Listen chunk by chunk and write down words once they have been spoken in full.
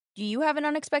Do you have an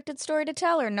unexpected story to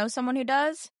tell or know someone who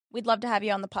does? We'd love to have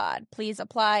you on the pod. Please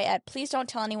apply at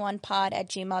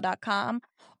pleasedon'ttellanyonePod@gmail.com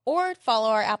or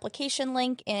follow our application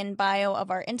link in bio of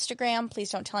our Instagram, Please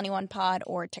Don't Tell Anyone Pod,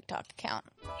 or TikTok account.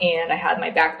 And I had my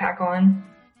backpack on,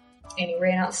 and he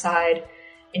ran outside,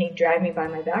 and he dragged me by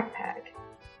my backpack.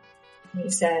 And he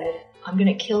said, "I'm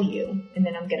gonna kill you, and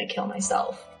then I'm gonna kill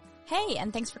myself." Hey,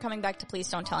 and thanks for coming back to Please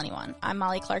Don't Tell Anyone. I'm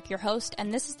Molly Clark, your host,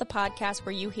 and this is the podcast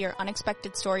where you hear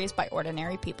unexpected stories by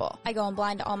ordinary people. I go in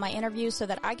blind to all my interviews so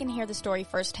that I can hear the story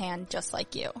firsthand, just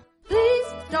like you. Please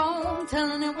don't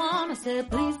tell anyone. I said,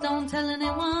 please don't tell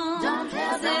anyone. Don't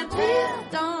tell, I said,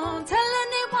 please don't tell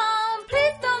anyone.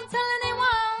 Please don't tell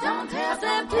anyone. Don't tell, I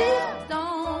said, please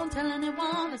don't tell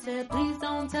anyone. I said, please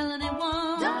don't tell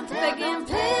anyone. Don't tell, begging,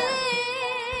 please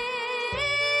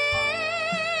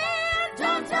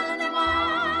don't tell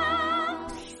anyone.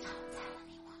 Please don't tell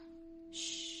anyone.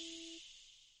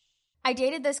 I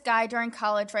dated this guy during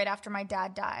college right after my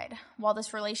dad died. While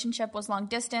this relationship was long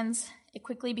distance, it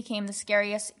quickly became the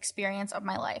scariest experience of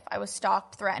my life. I was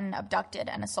stalked, threatened, abducted,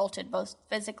 and assaulted both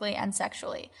physically and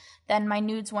sexually. Then my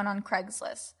nudes went on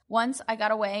Craigslist. Once I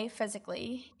got away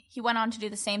physically, he went on to do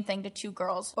the same thing to 2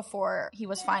 girls before he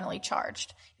was finally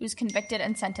charged. He was convicted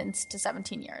and sentenced to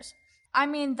 17 years. I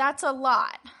mean, that's a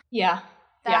lot. Yeah.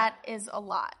 That is a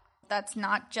lot. That's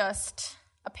not just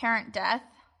apparent death.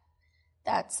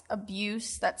 That's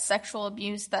abuse, that's sexual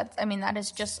abuse, that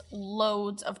is just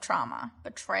loads of trauma,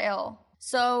 betrayal.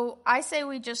 So I say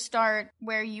we just start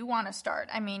where you want to start.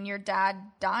 I mean, your dad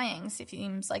dying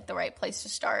seems like the right place to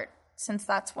start since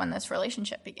that's when this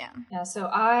relationship began. Yeah, so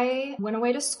I went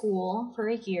away to school for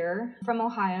a year from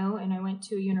Ohio, and I went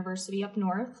to a university up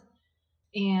north.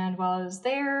 And while I was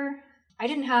there, I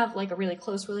didn't have like a really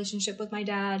close relationship with my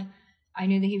dad. I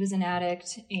knew that he was an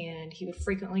addict, and he would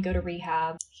frequently go to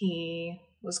rehab. He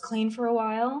was clean for a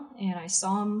while, and I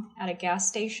saw him at a gas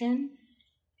station,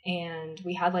 and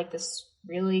we had like this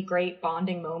really great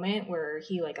bonding moment where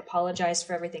he like apologized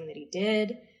for everything that he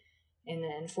did. And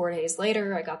then 4 days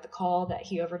later, I got the call that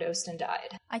he overdosed and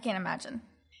died. I can't imagine,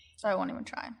 so I won't even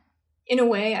try. In a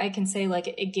way, I can say like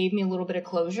it gave me a little bit of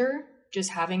closure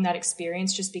just having that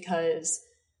experience, just because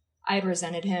I had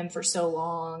resented him for so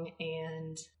long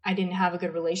and I didn't have a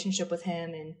good relationship with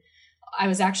him. And I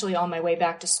was actually on my way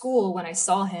back to school when I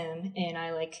saw him, and I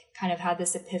like kind of had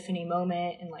this epiphany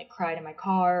moment and like cried in my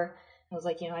car. I was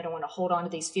like, I don't want to hold on to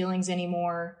these feelings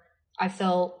anymore. I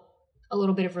felt a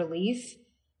little bit of relief.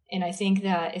 And I think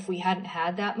that if we hadn't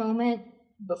had that moment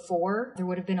before, there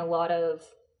would have been a lot of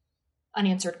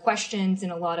unanswered questions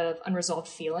and a lot of unresolved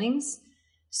feelings.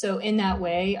 So in that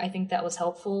way, I think that was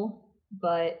helpful,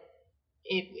 but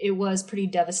it was pretty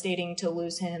devastating to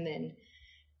lose him and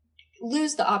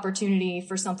lose the opportunity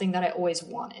for something that I always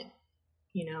wanted,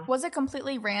 Was it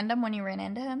completely random when you ran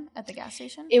into him at the gas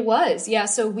station? It was, yeah.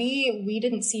 So we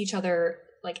didn't see each other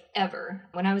like ever.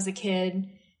 When I was a kid,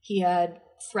 he had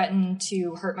threatened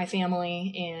to hurt my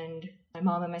family, and my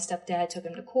mom and my stepdad took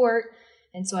him to court,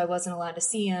 and so I wasn't allowed to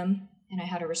see him, and I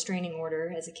had a restraining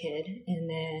order as a kid. And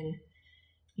then,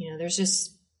 there's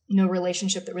just no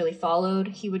relationship that really followed.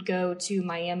 He would go to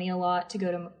Miami a lot to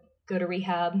go to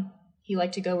rehab. He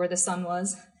liked to go where the sun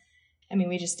was. I mean,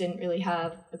 we just didn't really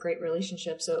have a great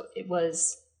relationship. So it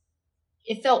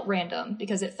felt random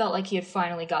because it felt like he had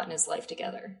finally gotten his life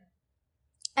together.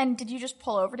 And did you just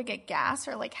pull over to get gas,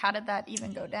 or like how did that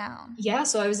even go down? Yeah,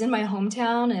 so I was in my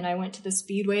hometown, and I went to the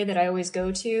speedway that I always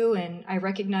go to, and I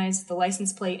recognized the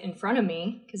license plate in front of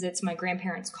me because it's my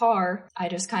grandparents' car. I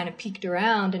just kind of peeked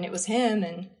around, and it was him,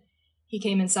 and he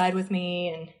came inside with me,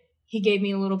 and he gave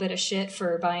me a little bit of shit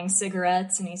for buying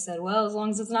cigarettes, and he said, well, as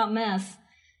long as it's not meth.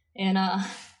 And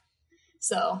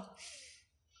so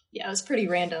yeah, it was pretty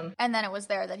random. And then it was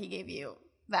there that he gave you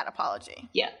that apology.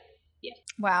 Yeah.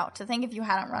 Wow, to think if you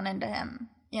hadn't run into him,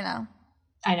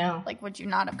 I know. Like, would you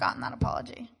not have gotten that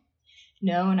apology?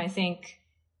 No, and I think,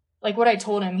 like what I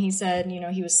told him, he said,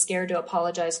 he was scared to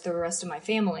apologize to the rest of my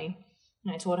family.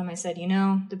 And I told him, I said,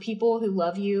 the people who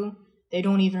love you, they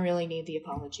don't even really need the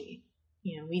apology.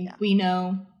 We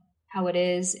know how it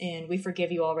is, and we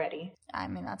forgive you already. I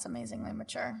mean, that's amazingly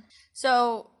mature.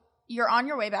 So you're on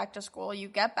your way back to school, you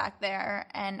get back there,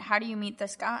 and how do you meet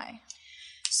this guy?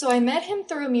 So I met him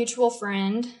through a mutual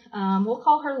friend. We'll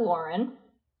call her Lauren.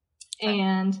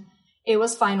 And it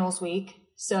was finals week,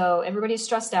 so everybody's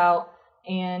stressed out.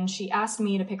 And she asked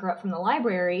me to pick her up from the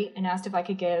library and asked if I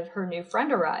could give her new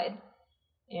friend a ride.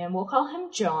 And we'll call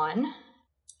him John.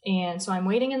 And so I'm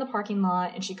waiting in the parking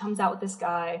lot, and she comes out with this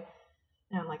guy.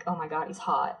 And I'm like, oh my God, he's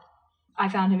hot. I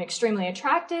found him extremely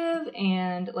attractive,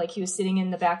 and like he was sitting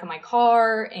in the back of my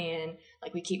car, and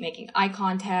like we keep making eye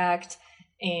contact,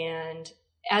 and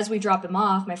as we drop him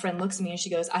off, my friend looks at me and she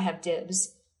goes, "I have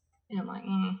dibs." And I'm like,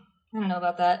 I don't know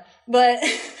about that. But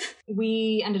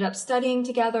we ended up studying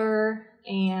together,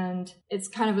 and it's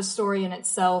kind of a story in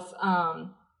itself.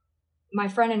 My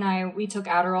friend and I, we took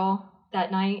Adderall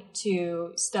that night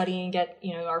to study and get,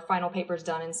 our final papers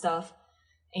done and stuff.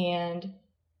 And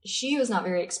she was not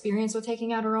very experienced with taking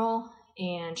Adderall,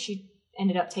 and she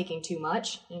ended up taking too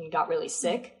much and got really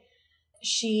sick.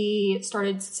 She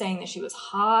started saying that she was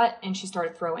hot, and she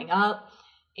started throwing up,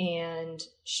 and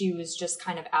she was just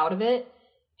kind of out of it.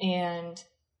 And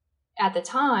at the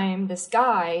time, this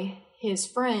guy, his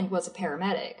friend was a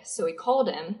paramedic. So he called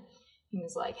him. He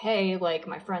was like, "Hey, like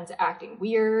my friend's acting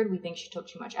weird. We think she took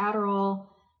too much Adderall."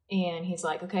 And he's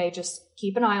like, "Okay, just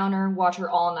keep an eye on her, watch her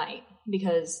all night."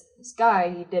 Because this guy,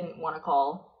 he didn't want to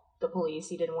call the police.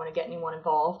 He didn't want to get anyone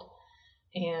involved.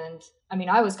 And I mean,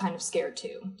 I was kind of scared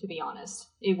too, to be honest.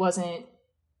 It wasn't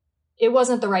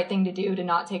the right thing to do to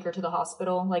not take her to the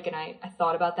hospital. Like, and I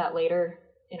thought about that later,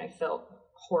 and I felt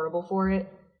horrible for it.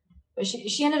 But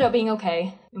she ended up being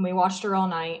okay, and we watched her all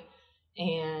night,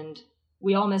 and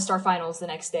we all missed our finals the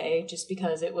next day just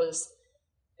because it was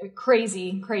a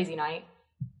crazy, crazy night.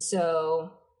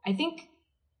 So I think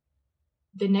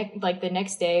the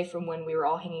next day from when we were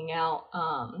all hanging out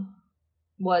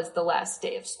was the last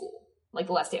day of school, like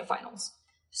the last day of finals.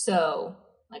 So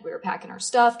like we were packing our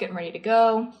stuff, getting ready to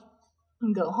go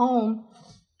and go home,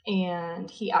 and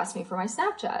he asked me for my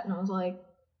Snapchat, and I was like,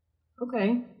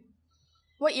 okay.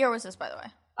 What year was this, by the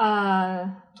way?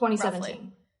 2017.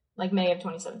 Roughly. Like May of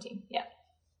 2017, yeah.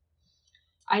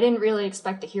 I didn't really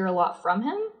expect to hear a lot from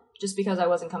him, just because I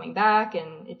wasn't coming back,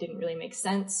 and it didn't really make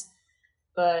sense.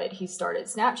 But he started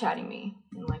Snapchatting me,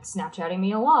 and like Snapchatting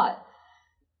me a lot.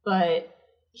 But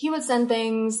he would send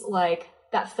things like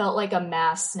that felt like a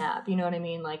mass snap, you know what I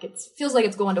mean? Like it feels like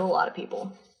it's going to a lot of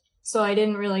people. So I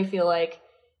didn't really feel like,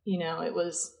 it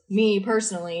was me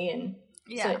personally, and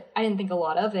so I didn't think a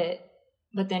lot of it.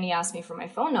 But then he asked me for my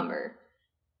phone number,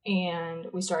 and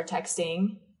we started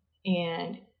texting,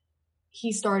 and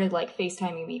he started like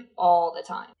FaceTiming me all the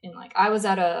time. And like I was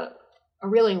at a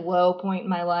really low point in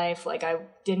my life. Like I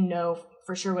didn't know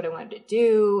for sure what I wanted to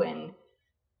do, and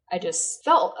I just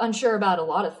felt unsure about a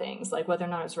lot of things, like whether or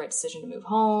not it was the right decision to move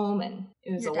home, and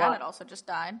it was Your a dad lot. had also just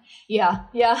died. Yeah,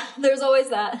 there's always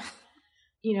that.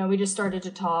 We just started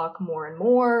to talk more and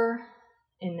more,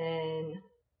 and then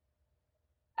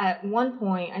at one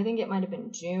point, I think it might have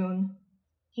been June,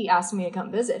 he asked me to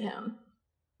come visit him.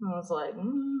 And I was like,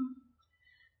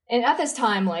 And at this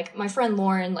time, like, my friend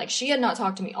Lauren, like, she had not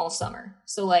talked to me all summer.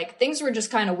 So, like, things were just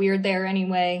kind of weird there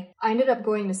anyway. I ended up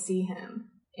going to see him,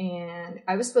 and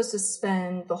I was supposed to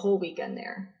spend the whole weekend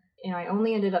there. And I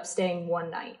only ended up staying one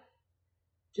night.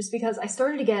 Just because I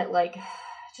started to get, like,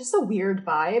 just a weird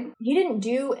vibe. He didn't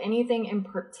do anything in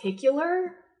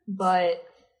particular, but,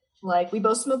 like, we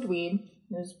both smoked weed.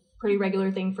 It was a pretty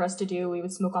regular thing for us to do. We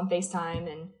would smoke on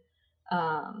FaceTime, and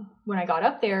when I got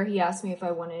up there, he asked me if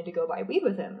I wanted to go buy weed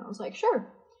with him, and I was like, sure.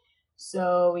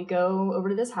 So we go over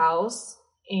to this house,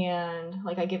 and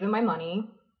like I give him my money,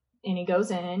 and he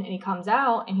goes in, and he comes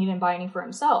out, and he didn't buy any for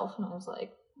himself, and I was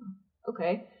like,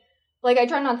 okay. Like I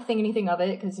try not to think anything of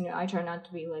it, because I try not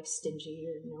to be like stingy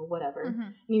or whatever. Mm-hmm.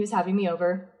 And he was having me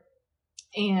over,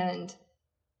 and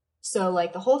so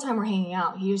like the whole time we're hanging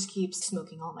out, he just keeps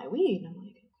smoking all my weed, and I'm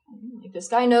like, this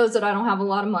guy knows that I don't have a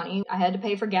lot of money. I had to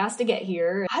pay for gas to get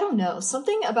here. I don't know.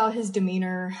 Something about his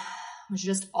demeanor was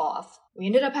just off. We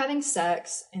ended up having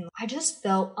sex, and I just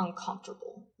felt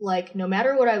uncomfortable. Like, no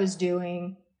matter what I was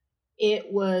doing,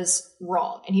 it was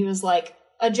wrong. And he was, like,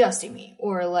 adjusting me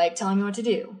or, like, telling me what to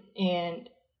do. And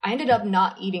I ended up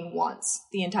not eating once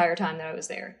the entire time that I was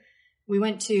there. We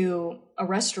went to a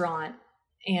restaurant,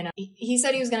 and he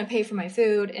said he was going to pay for my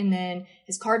food, and then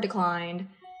his card declined.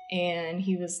 And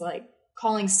he was, like,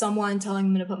 calling someone,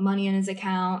 telling them to put money in his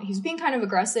account. He was being kind of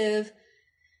aggressive.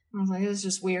 I was like, it was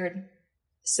just weird.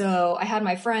 So I had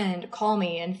my friend call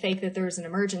me and fake that there was an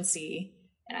emergency,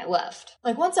 and I left.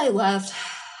 Like, once I left,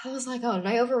 I was like, oh, did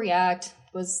I overreact?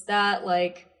 Was that,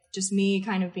 like, just me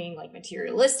kind of being, like,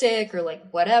 materialistic or,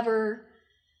 like, whatever?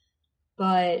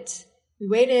 But we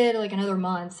waited, like, another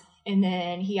month, and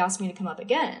then he asked me to come up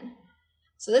again.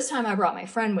 So this time I brought my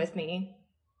friend with me.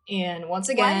 And once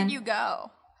again... Why did you go?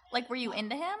 Like, were you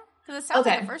into him? Because it sounds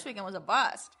like the first weekend was a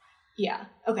bust. Yeah.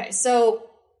 Okay, so...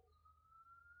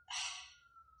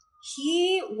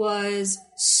 he was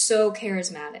so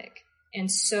charismatic and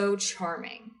so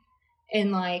charming.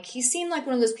 And, like, he seemed like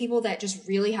one of those people that just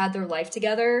really had their life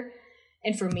together.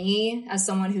 And for me, as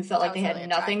someone who felt like they had really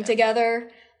nothing attractive.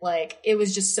 together, like, it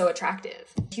was just so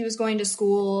attractive. He was going to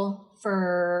school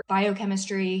for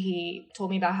biochemistry. He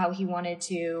told me about how he wanted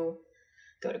to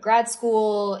go to grad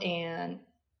school, and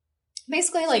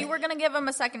basically, So like, you were going to give him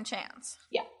a second chance.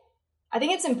 yeah. I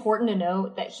think it's important to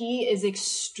note that he is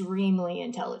extremely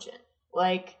intelligent.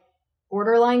 Like,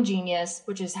 borderline genius,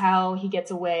 which is how he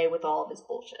gets away with all of his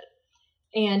bullshit.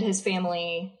 And his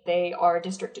family, they are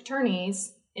district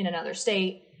attorneys in another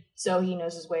state, so he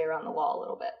knows his way around the law a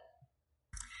little bit.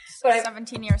 But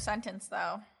 17-year sentence,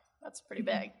 though. That's pretty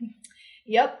big.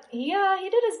 Yep. He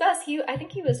did his best. I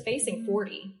think he was facing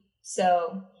 40.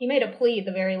 So he made a plea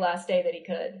the very last day that he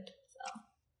could. So.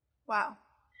 Wow.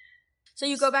 So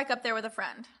you go back up there with a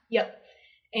friend. Yep.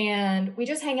 And we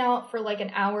just hang out for like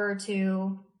an hour or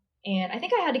two. And I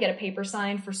think I had to get a paper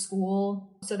signed for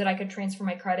school so that I could transfer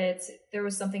my credits. There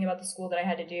was something about the school that I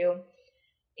had to do.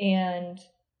 And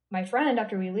my friend,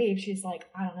 after we leave, she's like,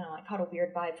 I don't know, I caught a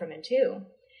weird vibe from him too.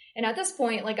 And at this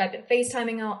point, like, I've been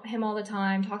FaceTiming him all the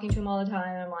time, talking to him all the time.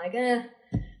 And I'm like,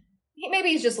 maybe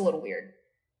he's just a little weird.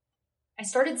 I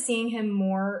started seeing him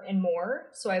more and more.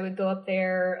 So I would go up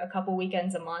there a couple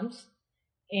weekends a month.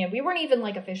 And we weren't even,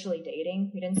 like, officially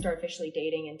dating. We didn't start officially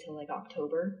dating until, like,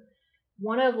 October.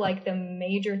 One of, like, the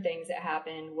major things that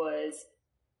happened was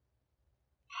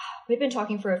we'd been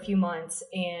talking for a few months,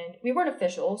 and we weren't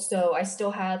official. So I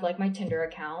still had, like, my Tinder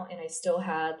account, and I still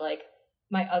had, like,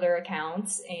 my other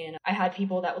accounts, and I had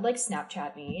people that would, like,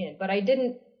 Snapchat me. But I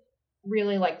didn't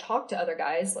really, like, talk to other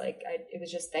guys. Like, it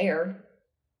was just there.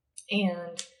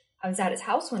 And I was at his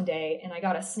house one day, and I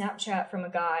got a Snapchat from a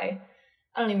guy.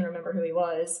 I don't even remember who he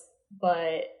was,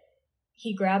 but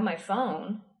he grabbed my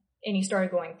phone and he started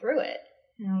going through it.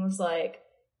 And I was like,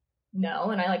 no.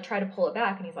 And I like tried to pull it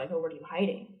back, and he's like, oh, what are you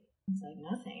hiding? I was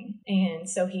like, nothing. And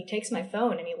so he takes my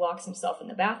phone and he locks himself in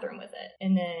the bathroom with it.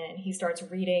 And then he starts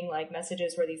reading like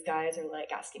messages where these guys are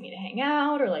like asking me to hang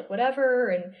out or like whatever.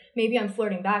 And maybe I'm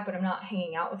flirting back, but I'm not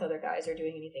hanging out with other guys or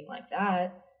doing anything like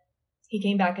that. He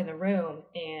came back in the room,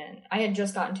 and I had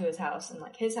just gotten to his house, and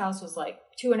like his house was like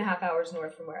 2.5 hours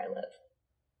north from where I live.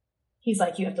 He's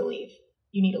like, you have to leave.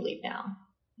 You need to leave now.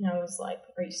 And I was like,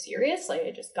 are you serious? Like,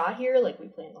 I just got here. Like, we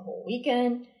planned the whole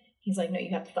weekend. He's like, no,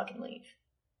 you have to fucking leave.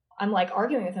 I'm like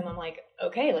arguing with him. I'm like,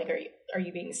 okay, like, are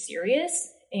you being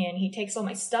serious? And he takes all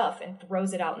my stuff and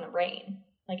throws it out in the rain,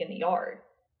 like in the yard.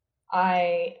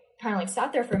 I kind of like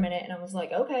sat there for a minute, and I was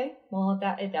like, okay, well,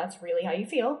 if that's really how you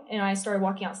feel. And I started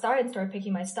walking outside and started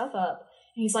picking my stuff up.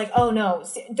 And he's like, oh no,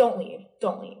 don't leave.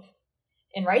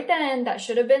 And right then, that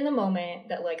should have been the moment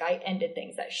that like I ended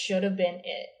things. That should have been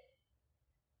it.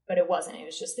 But it wasn't. It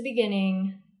was just the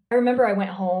beginning. I remember I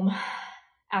went home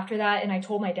after that, and I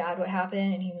told my dad what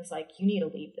happened, and he was like, you need to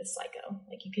leave this psycho.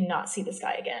 Like, you cannot see this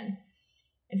guy again.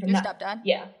 And from Your that, stepdad?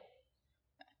 Yeah.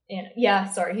 And yeah,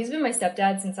 sorry, he's been my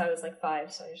stepdad since I was like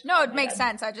 5. So I just no, it makes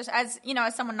sense. I just, as you know,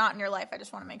 as someone not in your life, I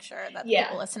just want to make sure that the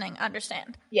people listening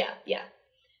understand. Yeah.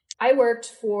 I worked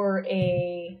for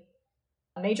a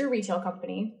major retail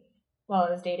company while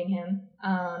I was dating him,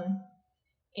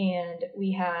 and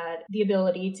we had the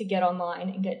ability to get online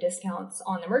and get discounts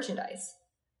on the merchandise.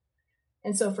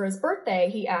 And so for his birthday,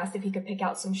 he asked if he could pick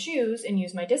out some shoes and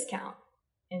use my discount.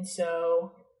 And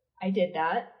so I did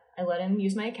that. I let him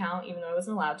use my account, even though I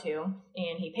wasn't allowed to.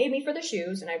 And he paid me for the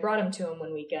shoes, and I brought them to him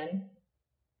one weekend.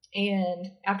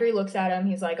 And after he looks at them,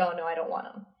 he's like, oh, no, I don't want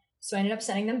them. So I ended up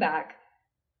sending them back.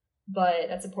 But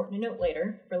that's important to note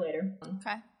later.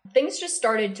 Okay. Things just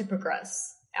started to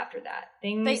progress after that.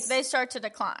 They start to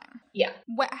decline. Yeah.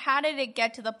 How did it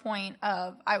get to the point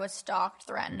of I was stalked,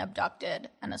 threatened, abducted,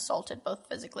 and assaulted both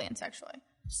physically and sexually?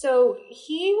 So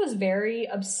he was very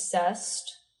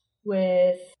obsessed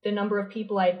with the number of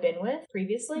people I'd been with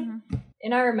previously. Mm-hmm.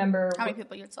 And I remember... How many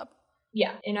people you'd slept with?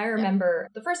 Yeah. And I remember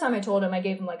the first time I told him, I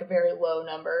gave him like a very low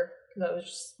number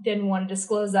because I didn't want to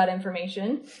disclose that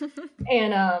information.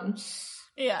 And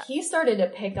he started to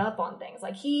pick up on things.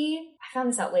 Like I found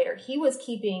this out later, he was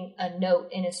keeping a note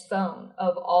in his phone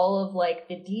of all of like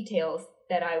the details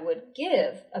that I would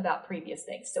give about previous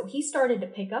things. So he started to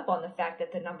pick up on the fact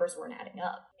that the numbers weren't adding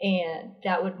up. And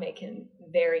that would make him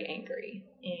very angry.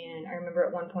 And I remember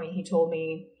at one point he told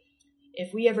me,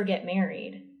 if we ever get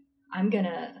married, I'm going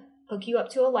to hook you up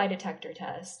to a lie detector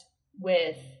test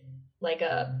with like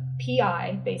a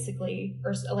PI, basically,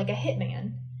 or like a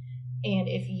hitman. And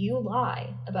if you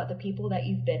lie about the people that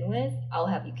you've been with, I'll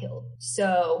have you killed.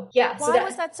 So, yeah. Why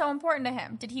was that so important to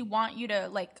him? Did he want you to,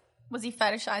 like, was he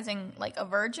fetishizing, like, a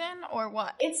virgin or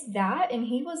what? It's that, and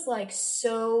he was, like,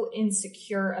 so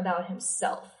insecure about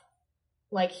himself.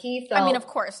 Like, he felt... I mean, of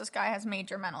course, this guy has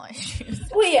major mental issues.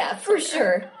 Well, yeah, for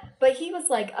sure. But he was,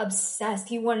 like, obsessed.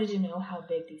 He wanted to know how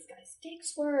big these guys'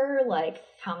 dicks were, like,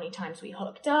 how many times we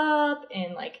hooked up,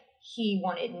 and, like, he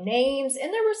wanted names.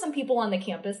 And there were some people on the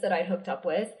campus that I'd hooked up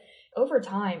with. Over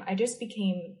time, I just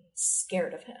became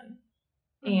scared of him.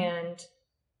 Mm-hmm. And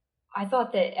I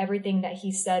thought that everything that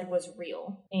he said was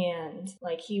real. And,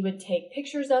 like, he would take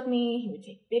pictures of me, he would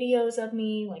take videos of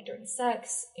me, like, during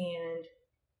sex. And,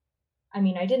 I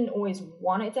mean, I didn't always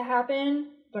want it to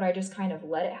happen, but I just kind of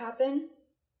let it happen.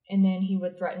 And then he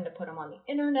would threaten to put them on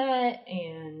the internet,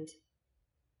 and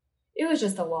it was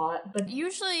just a lot. But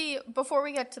usually, before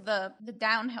we get to the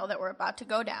downhill that we're about to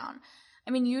go down,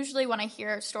 I mean, usually when I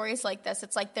hear stories like this,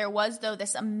 it's like there was, though,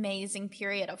 this amazing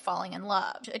period of falling in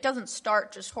love. It doesn't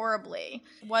start just horribly.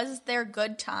 Was there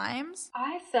good times?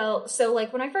 I felt, so,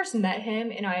 like, when I first met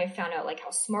him and I found out, like,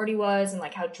 how smart he was and,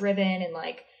 like, how driven and,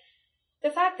 like,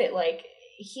 the fact that, like,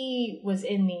 he was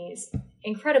in these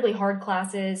incredibly hard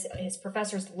classes, his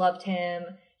professors loved him,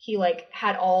 he, like,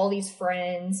 had all these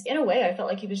friends. In a way, I felt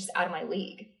like he was just out of my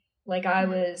league. Like, I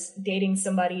was dating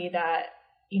somebody that,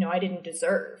 you know, I didn't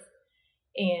deserve.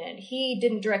 And he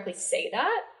didn't directly say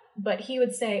that, but he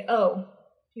would say, oh,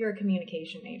 you're a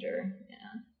communication major.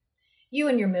 Yeah. You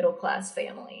and your middle class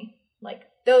family. Like,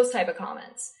 those type of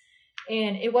comments.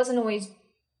 And it wasn't always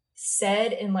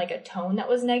said in, like, a tone that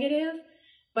was negative,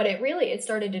 but it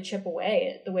started to chip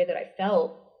away at the way that I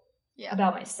felt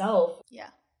about myself. Yeah.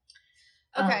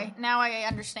 Okay, now I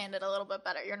understand it a little bit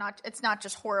better. It's not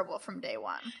just horrible from day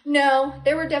one. No,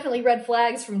 there were definitely red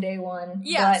flags from day one.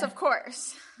 Yes, of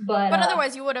course. But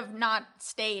otherwise you would have not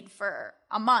stayed for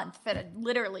a month if it had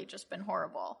literally just been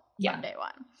horrible from day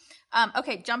one.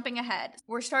 Okay, jumping ahead.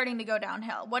 We're starting to go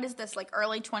downhill. What is this, like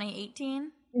early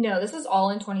 2018? No, this is all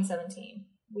in 2017.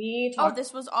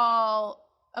 This was all...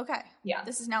 Okay. Yeah.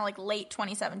 This is now like late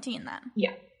 2017 then.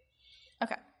 Yeah.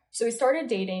 Okay. So we started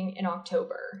dating in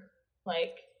October.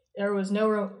 Like, there was no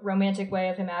romantic way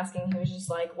of him asking. He was just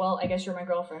like, well, I guess you're my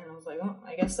girlfriend. And I was like, oh,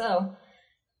 I guess so.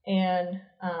 And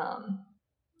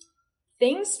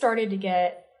things started to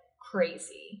get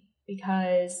crazy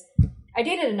because I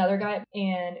dated another guy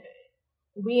and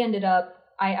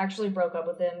I actually broke up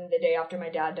with him the day after my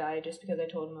dad died just because I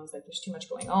told him, I was like, there's too much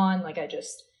going on. Like, it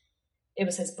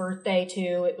was his birthday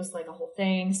too. It was like a whole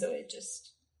thing. So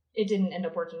it didn't end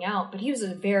up working out, but he was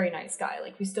a very nice guy.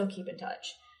 Like, we still keep in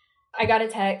touch. I got a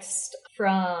text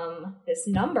from this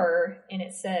number and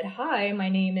it said, hi, my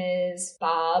name is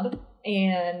Bob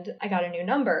and I got a new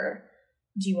number.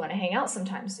 Do you want to hang out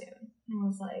sometime soon? And I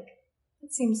was like,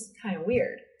 that seems kind of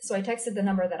weird. So I texted the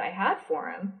number that I had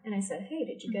for him and I said, hey,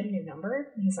 did you get a new number?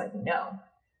 And he's like, no.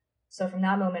 So from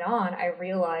that moment on, I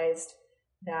realized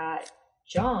that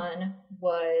John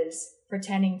was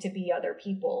pretending to be other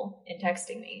people and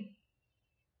texting me.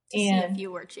 To see if you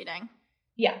were cheating.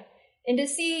 Yeah. And to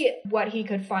see what he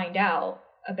could find out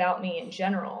about me in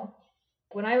general.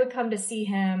 When I would come to see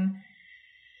him,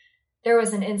 there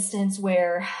was an instance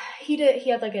where he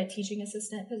had like a teaching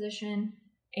assistant position,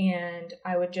 and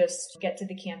I would just get to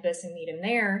the campus and meet him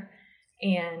there.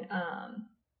 And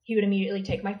he would immediately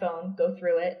take my phone, go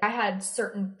through it. I had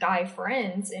certain guy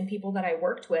friends and people that I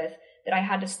worked with that I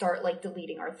had to start like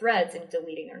deleting our threads and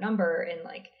deleting their number and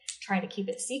like trying to keep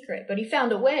it secret. But he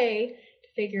found a way to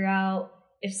figure out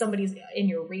if somebody's in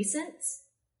your recents.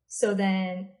 So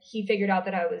then he figured out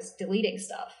that I was deleting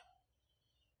stuff.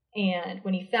 And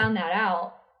when he found that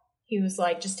out, he was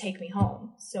like, just take me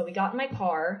home. So we got in my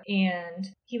car and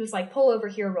he was like, pull over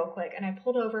here real quick. And I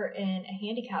pulled over in a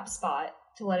handicap spot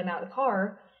to let him out of the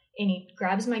car. And he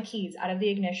grabs my keys out of the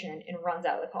ignition and runs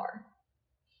out of the car.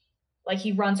 Like,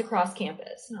 he runs across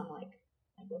campus. And I'm like,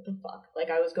 what the fuck? Like,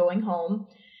 I was going home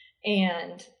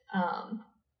and,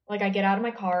 like, I get out of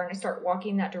my car and I start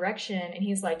walking that direction. And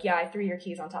he's like, yeah, I threw your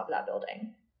keys on top of that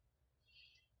building.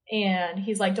 And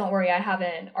he's like, don't worry, I have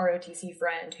an ROTC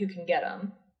friend who can get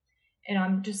them. And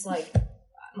I'm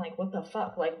like, what the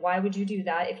fuck? Like, why would you do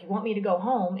that? If you want me to go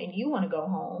home and you want to go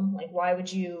home, like, why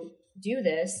would you do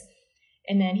this?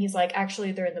 And then he's like,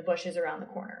 actually, they're in the bushes around the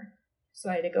corner. So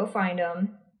I had to go find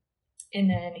them. And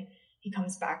then he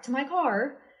comes back to my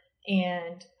car.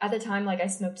 And at the time, like, I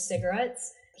smoked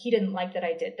cigarettes. He didn't like that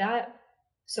I did that.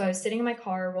 So I was sitting in my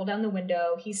car, roll down the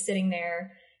window. He's sitting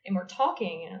there and we're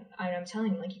talking. And I'm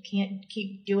telling him, like, you can't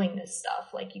keep doing this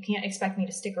stuff. Like, you can't expect me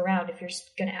to stick around if you're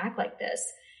going to act like this.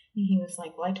 And he was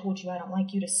like, well, I told you I don't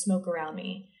like you to smoke around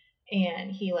me.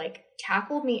 And he, like,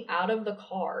 tackled me out of the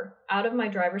car, out of my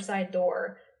driver's side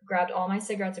door, grabbed all my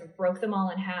cigarettes and broke them all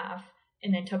in half,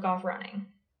 and then took off running.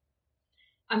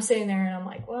 I'm sitting there and I'm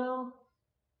like, well,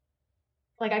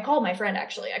 like, I called my friend,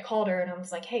 actually. I called her and I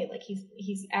was like, hey, like,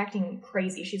 he's acting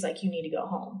crazy. She's like, you need to go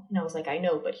home. And I was like, I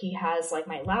know, but he has, like,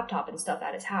 my laptop and stuff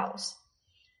at his house.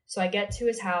 So I get to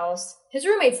his house. His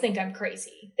roommates think I'm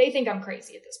crazy. They think I'm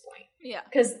crazy at this point. Yeah.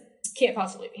 Because it can't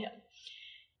possibly be him.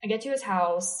 I get to his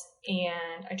house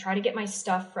and I try to get my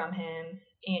stuff from him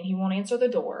and he won't answer the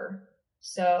door.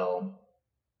 So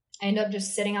I end up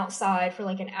just sitting outside for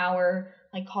like an hour,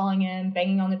 like calling him,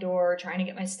 banging on the door, trying to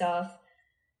get my stuff.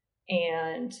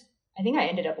 And I think I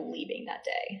ended up leaving that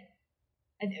day.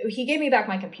 He gave me back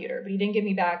my computer, but he didn't give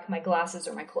me back my glasses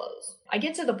or my clothes. I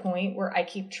get to the point where I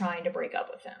keep trying to break up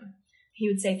with him. He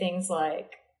would say things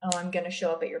like, oh, I'm going to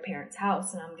show up at your parents'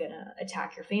 house and I'm going to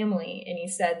attack your family. And he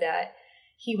said that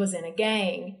he was in a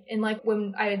gang. And like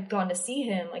when I had gone to see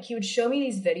him, like he would show me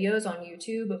these videos on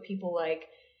YouTube of people like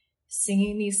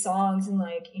singing these songs and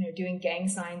like, you know, doing gang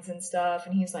signs and stuff.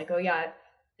 And he's like, oh yeah,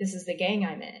 this is the gang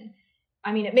I'm in.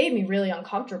 I mean, it made me really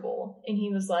uncomfortable. And he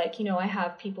was like, you know, I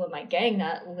have people in my gang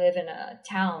that live in a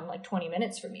town like 20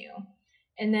 minutes from you.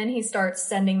 And then he starts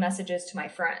sending messages to my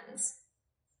friends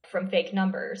from fake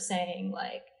numbers saying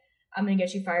like, I'm going to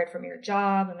get you fired from your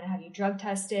job. I'm going to have you drug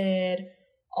tested,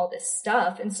 all this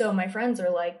stuff. And so my friends are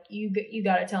like, you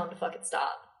got to tell him to fucking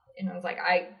stop. And I was like,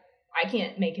 I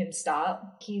can't make him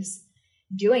stop. He's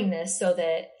doing this so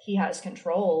that he has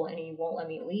control and he won't let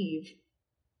me leave.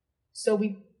 So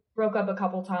we broke up a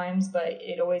couple times, but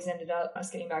it always ended up us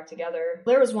getting back together.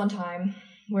 There was one time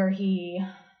where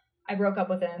I broke up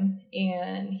with him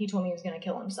and he told me he was going to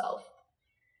kill himself.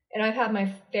 And I've had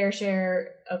my fair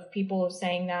share of people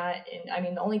saying that. And I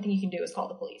mean, the only thing you can do is call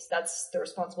the police. That's the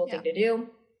responsible thing to do.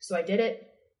 So I did it.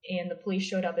 And the police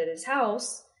showed up at his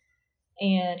house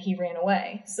and he ran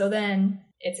away. So then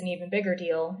it's an even bigger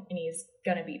deal and he's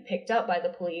going to be picked up by the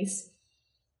police.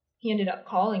 He ended up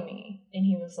calling me and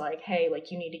he was like, hey,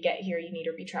 like, you need to get here. You need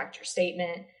to retract your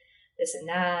statement, this and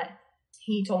that.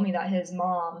 He told me that his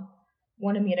mom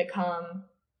wanted me to come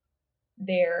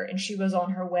there and she was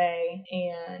on her way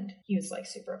and he was like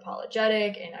super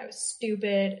apologetic and I was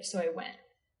stupid. So I went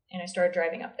and I started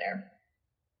driving up there.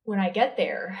 When I get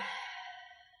there,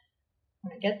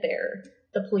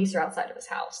 the police are outside of his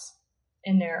house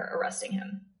and they're arresting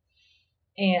him.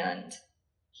 And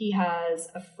he has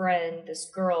a friend, this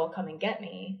girl, come and get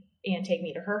me and take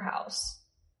me to her house.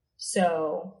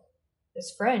 So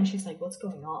this friend, she's like, what's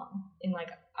going on? And like,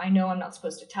 I know I'm not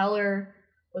supposed to tell her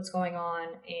what's going on.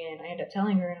 And I end up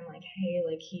telling her and I'm like, hey,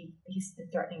 like he's been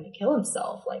threatening to kill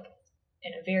himself, like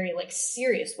in a very like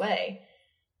serious way.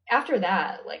 After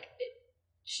that, like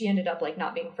she ended up like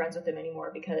not being friends with him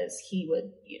anymore because he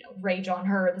would, you know, rage on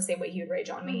her the same way he would rage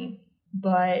on me.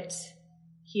 But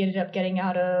he ended up getting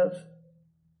out of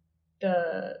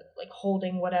the like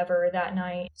holding whatever that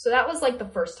night. So that was like the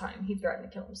first time he threatened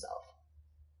to kill himself.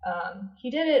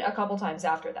 He did it a couple times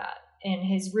after that. And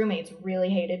his roommates really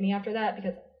hated me after that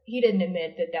because he didn't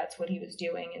admit that that's what he was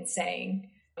doing and saying.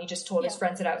 He just told his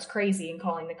friends that I was crazy and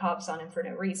calling the cops on him for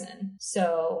no reason.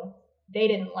 So they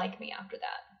didn't like me after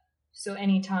that. So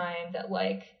anytime that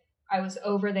like I was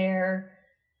over there,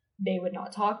 they would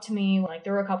not talk to me. Like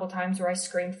there were a couple times where I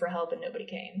screamed for help and nobody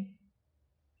came.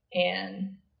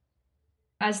 And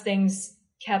as things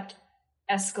kept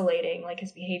escalating, like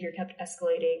his behavior kept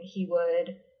escalating, he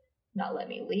would not let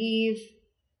me leave.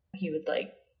 He would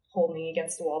like hold me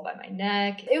against the wall by my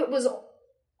neck. It was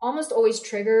almost always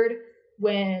triggered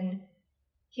when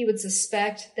he would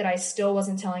suspect that I still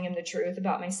wasn't telling him the truth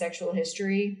about my sexual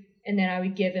history. And then I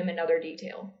would give him another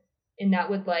detail. And that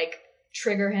would like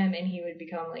trigger him and he would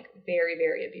become like very,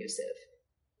 very abusive.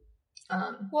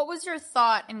 What was your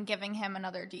thought in giving him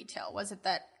another detail? Was it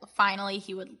that finally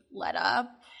he would let up?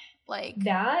 Like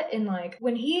that, and like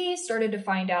when he started to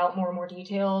find out more and more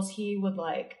details, he would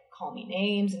like call me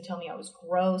names and tell me I was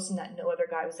gross and that no other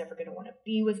guy was ever going to want to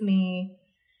be with me.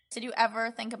 Did you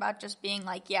ever think about just being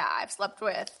like, yeah, I've slept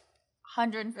with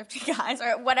 150 guys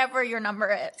or whatever your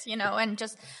number is, you know, and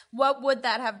just what would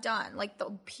that have done? Like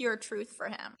the pure truth for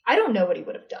him. I don't know what he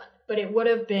would have done, but it would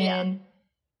have been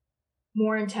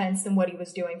more intense than what he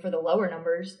was doing for the lower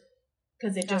numbers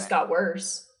because it just got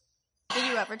worse. Did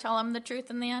you ever tell him the truth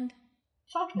in the end?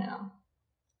 Fuck no.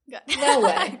 Good. No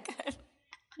way. Good.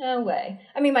 No way.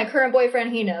 I mean, my current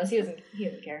boyfriend, he knows. He doesn't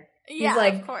care. Yeah, he's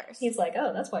like, of course. He's like,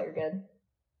 oh, that's why you're good.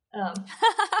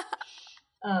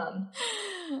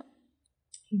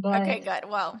 But okay, good.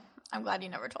 Well, I'm glad you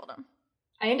never told him.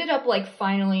 I ended up like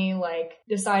finally like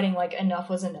deciding like enough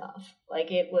was enough.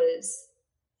 Like it was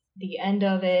the end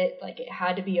of it. Like it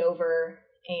had to be over.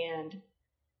 And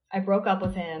I broke up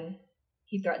with him.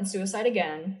 He threatened suicide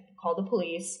again, called the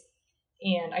police.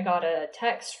 And I got a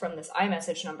text from this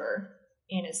iMessage number.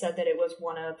 and it said that it was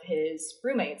one of his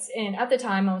roommates. And at the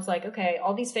time, I was like, okay,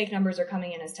 all these fake numbers are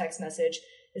coming in as text message.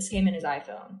 This came in his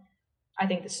iPhone. I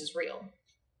think this is real.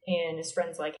 And his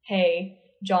friend's like, hey,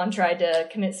 John tried to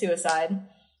commit suicide.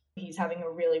 He's having a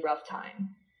really rough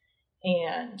time.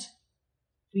 And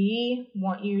we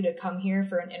want you to come here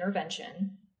for an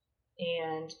intervention.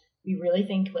 And we really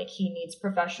think like he needs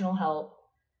professional help.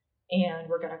 And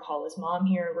we're going to call his mom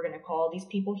here. We're going to call these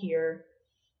people here.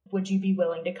 Would you be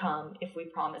willing to come if we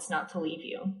promise not to leave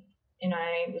you? And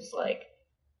I was like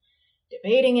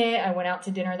debating it. I went out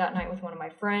to dinner that night with one of my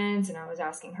friends and I was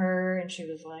asking her and she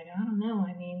was like, I don't know.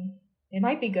 I mean, it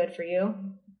might be good for you.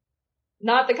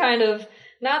 Not the kind of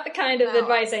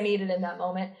advice I needed in that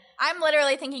moment. I'm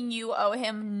literally thinking you owe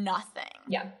him nothing.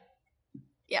 Yeah.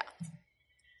 Yeah.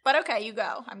 But okay, you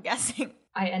go, I'm guessing.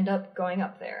 I end up going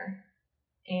up there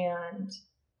and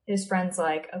his friend's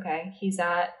like, okay, he's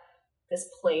at this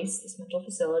place, this mental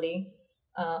facility,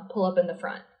 pull up in the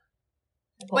front.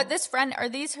 But this friend, are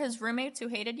these his roommates who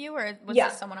hated you, or was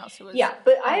this someone else who was... Yeah,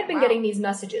 but I had been getting these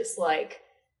messages, like,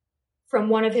 from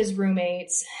one of his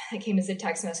roommates that came as a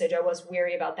text message. I was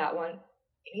weary about that one. And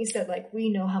he said, like, we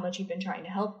know how much you've been trying to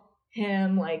help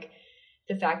him, like,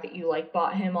 the fact that you, like,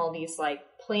 bought him all these, like,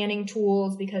 planning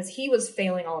tools, because he was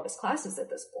failing all of his classes at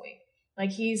this point. Like,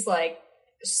 he's, like,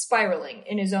 spiraling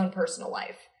in his own personal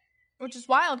life. Which is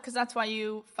wild, because that's why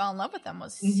you fell in love with him,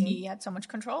 was he had so much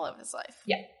control of his life.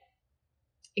 Yeah,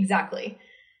 exactly.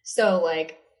 So,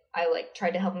 like, I, like,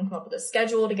 tried to help him come up with a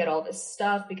schedule to get all this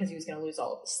stuff because he was going to lose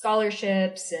all of his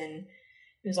scholarships, and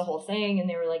it was a whole thing. And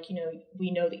they were like, you know, we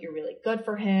know that you're really good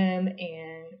for him,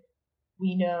 and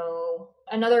we know...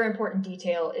 Another important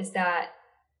detail is that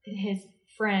his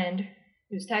friend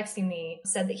who's texting me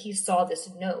said that he saw this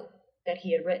note that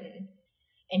he had written.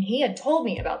 And he had told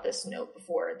me about this note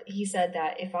before. He said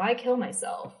that if I kill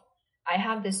myself, I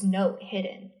have this note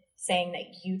hidden saying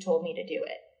that you told me to do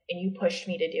it and you pushed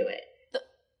me to do it.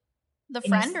 The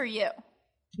friend or you?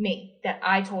 Me. That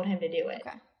I told him to do it.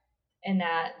 Okay. And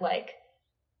that, like,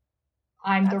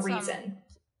 I'm the reason.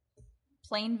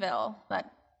 Plainville,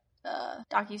 that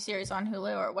docuseries on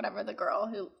Hulu or whatever, the girl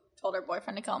who told her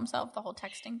boyfriend to kill himself, the whole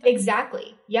texting thing.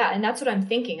 Exactly. Yeah, and that's what I'm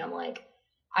thinking. I'm like,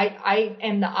 I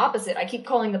am the opposite. I keep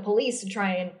calling the police to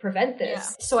try and prevent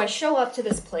this. Yeah. So I show up to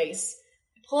this place,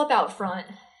 pull up out front,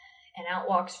 and out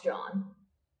walks John.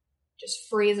 Just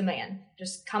free as a man.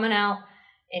 Just coming out,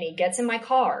 and he gets in my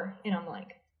car, and I'm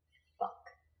like, fuck.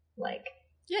 Like...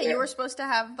 Yeah, you were supposed to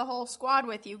have the whole squad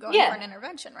with you going for an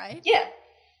intervention, right? Yeah.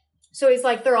 So he's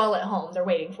like, they're all at home. They're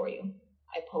waiting for you.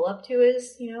 I pull up to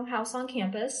his, house on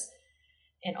campus,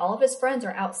 and all of his friends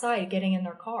are outside getting in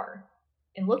their car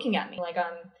and looking at me like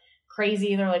I'm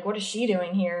crazy. They're like, what is she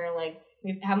doing here? Like,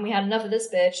 haven't we had enough of this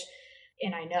bitch?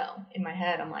 And I know in my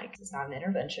head, I'm like, it's not an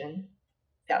intervention.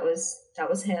 That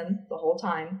was him the whole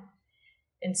time.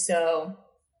 And so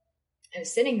I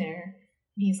was sitting there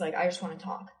and he's like, I just want to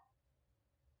talk.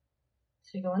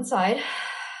 So we go inside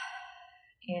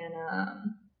and,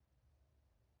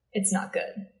 it's not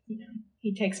good.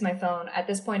 He takes my phone. At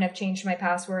this point, I've changed my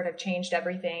password. I've changed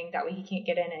everything. That way he can't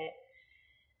get in it.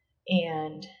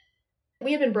 And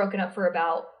we had been broken up for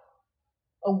about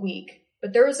a week.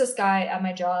 But there was this guy at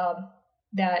my job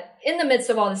that in the midst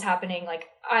of all this happening, like,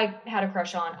 I had a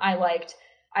crush on, I liked,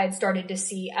 I had started to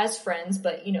see as friends,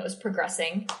 but, it was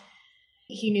progressing.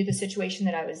 He knew the situation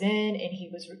that I was in, and he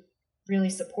was really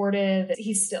supportive.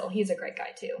 He's a great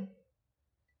guy too.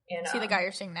 And, is he the guy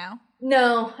you're seeing now?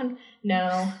 No.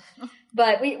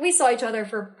 But we saw each other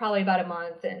for probably about a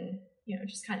month and,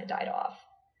 just kind of died off.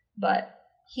 But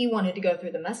he wanted to go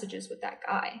through the messages with that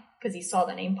guy because he saw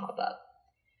the name pop up.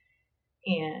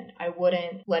 And I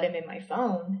wouldn't let him in my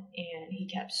phone, and he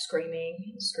kept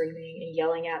screaming and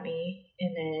yelling at me.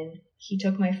 And then he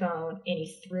took my phone and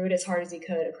he threw it as hard as he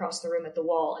could across the room at the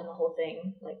wall, and the whole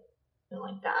thing went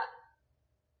like that.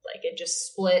 Like, it just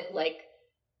split, like,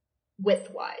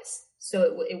 widthwise.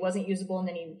 So it wasn't usable, and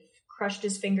then he crushed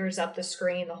his fingers up the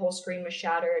screen. The whole screen was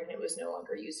shattered, and it was no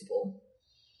longer usable.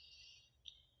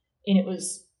 And it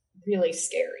was really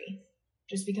scary.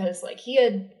 Just because, like,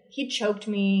 he choked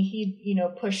me, he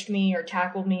pushed me or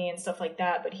tackled me and stuff like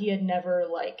that, but he had never,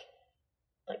 like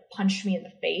punched me in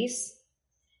the face.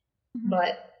 Mm-hmm.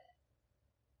 But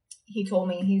he told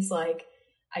me, he's like,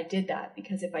 I did that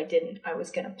because if I didn't, I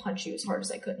was going to punch you as hard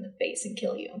as I could in the face and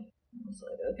kill you. I was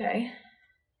like, okay.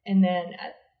 And then,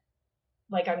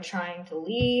 I'm trying to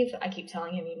leave. I keep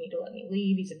telling him, you need to let me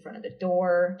leave. He's in front of the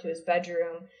door to his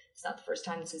bedroom. It's not the first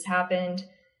time this has happened.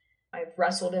 I've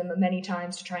wrestled him many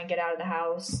times to try and get out of the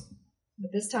house.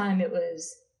 But this time it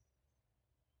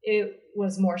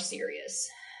was more serious.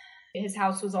 His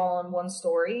house was all on one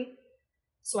story,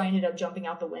 so I ended up jumping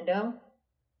out the window.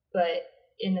 But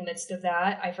in the midst of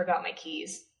that, I forgot my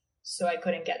keys, so I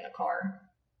couldn't get in the car.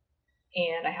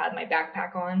 And I had my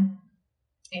backpack on,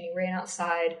 and he ran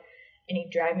outside, and he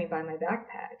dragged me by my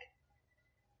backpack.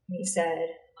 And he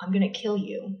said, "I'm going to kill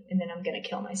you, and then I'm going to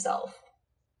kill myself."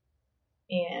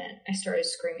 And I started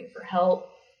screaming for help.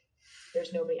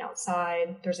 There's nobody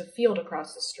outside. There's a field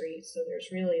across the street, so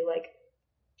there's really,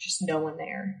 just no one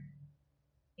there.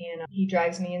 And he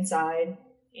drags me inside,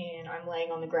 and I'm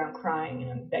laying on the ground crying,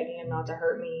 and I'm begging him not to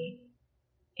hurt me.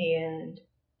 And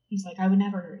he's like, "I would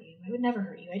never hurt you. I would never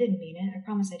hurt you. I didn't mean it. I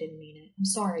promise I didn't mean it. I'm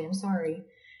sorry. I'm sorry."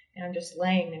 And I'm just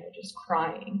laying there, just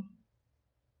crying.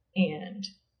 And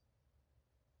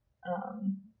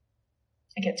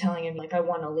I kept telling him, I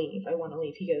want to leave. I want to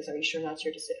leave. He goes, "Are you sure that's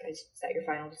your decision? Is that your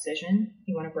final decision?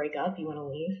 You want to break up? You want to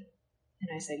leave?" And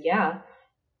I said, "Yeah."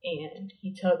 And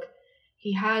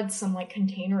he had some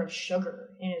container of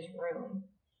sugar in his room,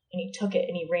 and he took it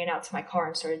and he ran out to my car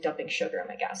and started dumping sugar in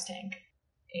my gas tank.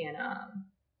 And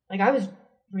I was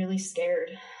really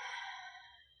scared,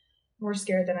 more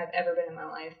scared than I've ever been in my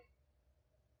life.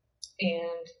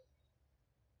 And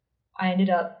I ended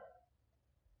up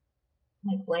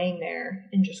laying there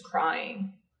and just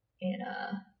crying. And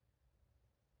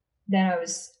then I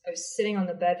was sitting on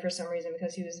the bed for some reason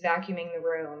because he was vacuuming the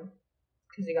room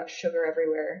because he got sugar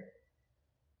everywhere.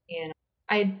 And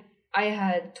I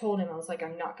had told him, I was like,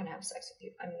 "I'm not going to have sex with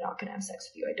you. I'm not going to have sex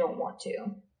with you. I don't want to."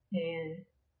 And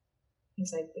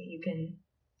he's like, "But you can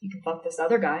fuck this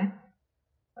other guy.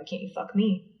 Why can't you fuck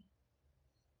me?"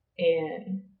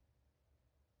 And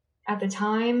at the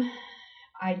time,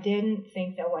 I didn't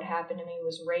think that what happened to me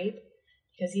was rape,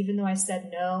 because even though I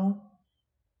said no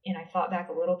and I fought back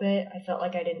a little bit, I felt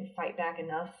like I didn't fight back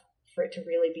enough for it to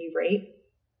really be rape.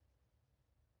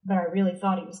 But I really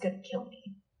thought he was going to kill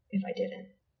me if I didn't.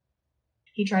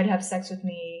 He tried to have sex with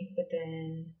me, but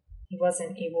then he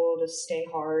wasn't able to stay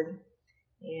hard.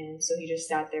 And so he just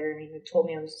sat there and he told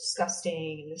me I was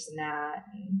disgusting and this and that.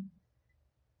 And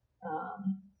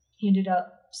he ended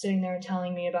up sitting there and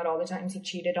telling me about all the times he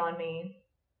cheated on me.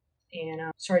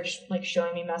 And started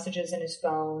showing me messages in his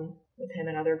phone with him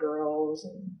and other girls.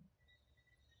 And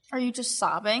are you just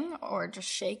sobbing or just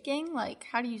shaking?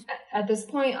 How do you... At this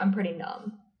point, I'm pretty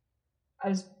numb. I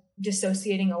was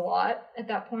dissociating a lot at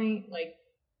that point.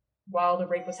 While the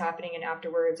rape was happening and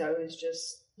afterwards, I was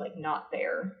just not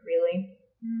there, really.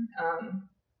 Mm-hmm.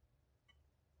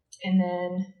 And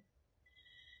then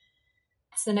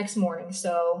it's the next morning,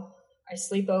 so I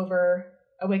sleep over.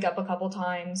 I wake up a couple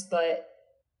times, but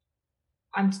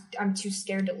I'm too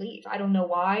scared to leave. I don't know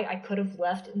why. I could have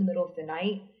left in the middle of the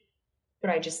night, but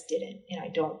I just didn't. And I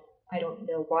don't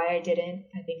know why I didn't.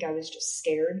 I think I was just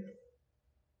scared.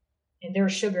 And there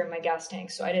was sugar in my gas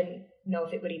tank, so I didn't know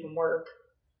if it would even work.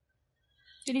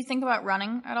 Did you think about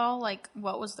running at all?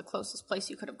 What was the closest place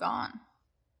you could have gone?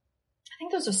 I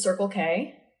think there was a Circle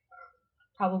K,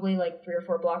 probably 3 or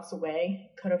 4 blocks away.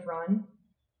 Could have run.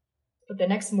 But the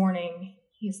next morning,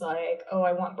 he's like, "Oh,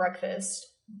 I want breakfast."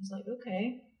 I was like,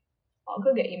 "Okay, I'll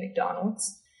go get you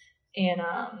McDonald's." And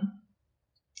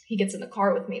he gets in the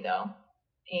car with me, though.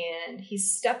 And he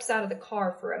steps out of the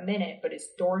car for a minute, but his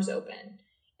door's open.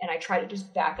 And I try to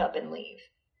just back up and leave.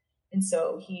 And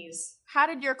so he's... How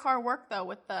did your car work, though,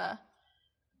 with the...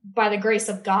 By the grace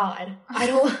of God. I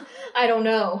don't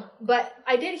know. But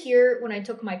I did hear when I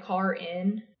took my car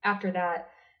in after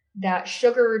that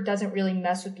sugar doesn't really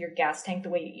mess with your gas tank the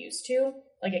way it used to.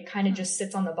 It kind of just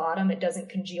sits on the bottom. It doesn't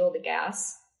congeal the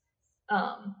gas.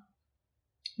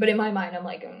 But in my mind, I'm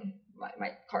like,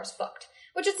 my car's fucked.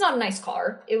 Which it's not a nice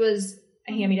car. It was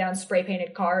a hand-me-down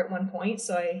spray-painted car at one point,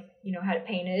 so I, had it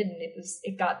painted, and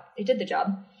it did the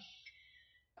job.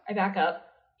 I back up,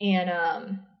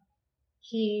 and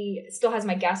he still has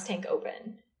my gas tank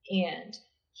open, and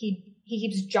he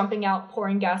keeps jumping out,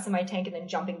 pouring gas in my tank, and then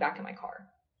jumping back in my car.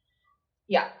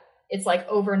 Yeah, it's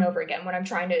over and over again when I'm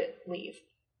trying to leave.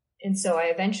 And so I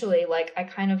eventually, I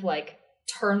kind of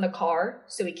turn the car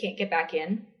so he can't get back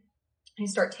in. I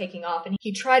start taking off, and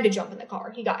he tried to jump in the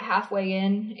car. He got halfway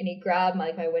in, and he grabbed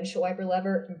my windshield wiper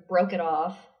lever and broke it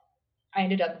off. I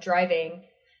ended up driving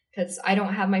because I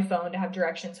don't have my phone to have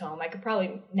directions home. I could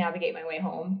probably navigate my way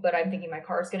home, but I'm thinking my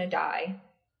car's going to die.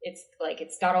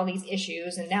 It's got all these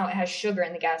issues, and now it has sugar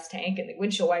in the gas tank, and the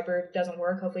windshield wiper doesn't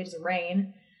work. Hopefully it doesn't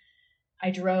rain.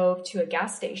 I drove to a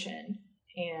gas station,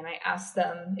 and I asked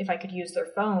them if I could use their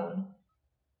phone.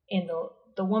 And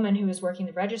the woman who was working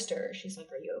the register, she's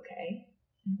like, "Are you okay?"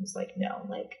 And I was like, "No,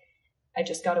 I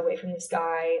just got away from this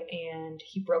guy, and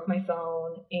he broke my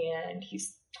phone, and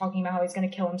he's talking about how he's going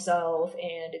to kill himself,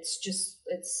 and it's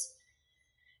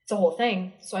It's a whole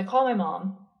thing. So I call my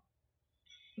mom.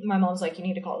 My mom's like, you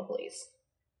need to call the police.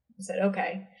 I said,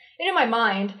 okay. And in my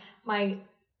mind,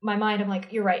 I'm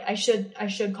like, you're right. I should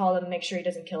call them and make sure he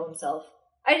doesn't kill himself.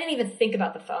 I didn't even think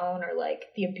about the phone or like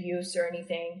the abuse or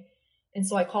anything. And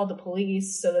so I called the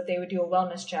police so that they would do a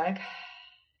wellness check,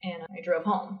 and I drove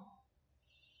home.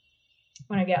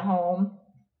 When I get home,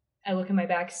 I look in my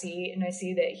back seat and I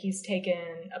see that he's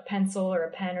taken a pencil or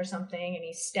a pen or something, and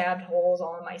he stabbed holes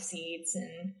all in my seats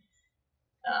and,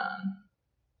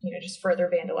 just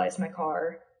further vandalized my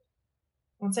car.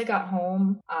 Once I got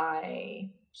home, I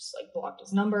just like blocked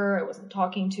his number. I wasn't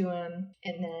talking to him.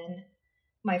 And then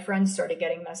my friends started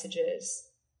getting messages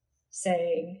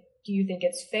saying, do you think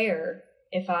it's fair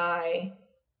if I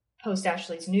post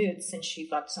Ashley's nudes since she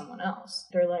fucked someone else?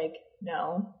 They're like,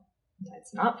 no,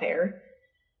 that's not fair.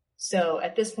 So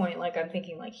at this point, like, I'm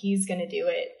thinking like he's going to do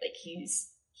it. Like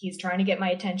he's trying to get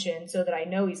my attention so that I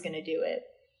know he's going to do it.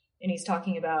 And he's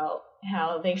talking about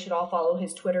how they should all follow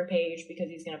his Twitter page because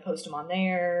he's going to post them on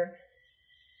there.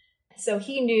 So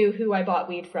he knew who I bought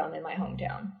weed from in my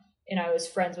hometown. And I was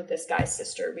friends with this guy's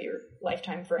sister. We were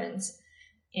lifetime friends.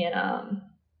 And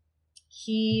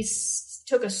he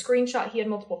took a screenshot. He had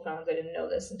multiple phones. I didn't know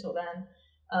this until then.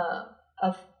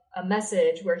 Of a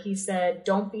message where he said,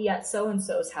 don't be at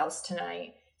so-and-so's house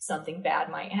tonight. Something bad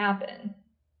might happen.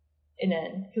 And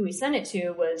then who he sent it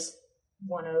to was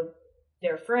one of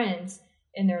their friends.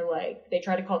 And they're like, they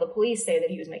tried to call the police, say that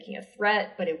he was making a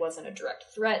threat, but it wasn't a direct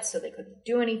threat, so they couldn't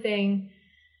do anything.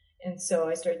 And so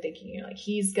I started thinking, like,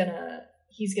 he's gonna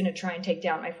try and take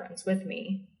down my friends with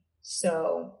me.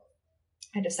 So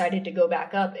I decided to go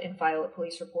back up and file a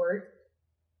police report.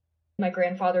 My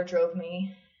grandfather drove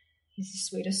me. He's the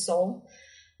sweetest soul.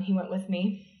 He went with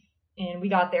me, and we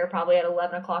got there probably at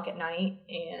 11 o'clock at night,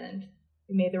 and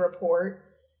we made the report.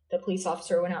 The police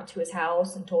officer went out to his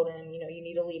house and told him, you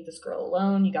need to leave this girl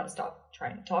alone. You got to stop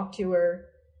trying to talk to her.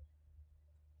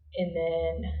 And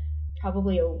then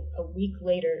probably a week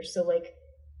later, so like,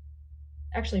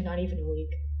 actually not even a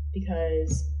week,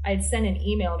 because I had sent an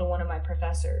email to one of my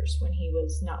professors when he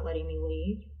was not letting me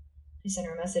leave. I sent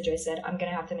her a message. I said, I'm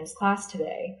going to have to miss class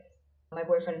today. My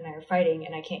boyfriend and I are fighting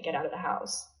and I can't get out of the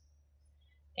house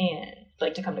and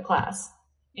like to come to class.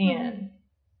 And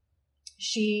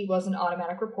she was an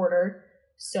automatic reporter,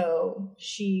 so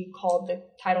she called the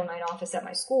Title IX office at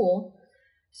my school.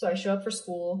 So I show up for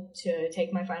school to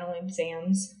take my final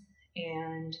exams,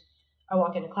 and I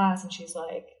walk into class, and she's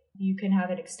like, you can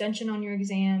have an extension on your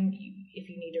exam. If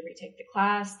you need to retake the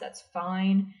class, that's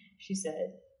fine. She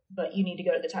said, but you need to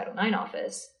go to the Title IX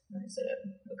office. And I said,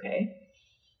 okay.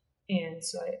 And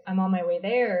so I'm on my way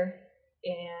there,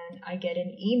 and I get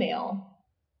an email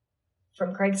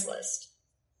from Craigslist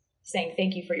saying,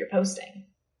 thank you for your posting.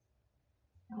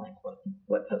 I'm like,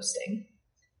 what posting?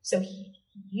 So he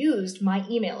used my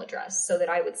email address so that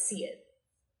I would see it.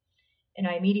 And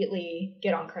I immediately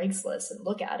get on Craigslist and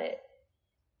look at it.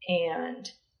 And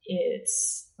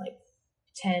it's like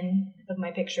 10 of my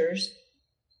pictures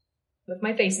with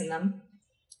my face in them.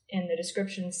 And the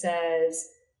description says,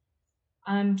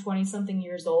 I'm 20-something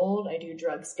years old. I do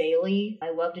drugs daily.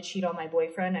 I love to cheat on my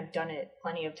boyfriend. I've done it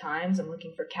plenty of times. I'm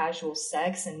looking for casual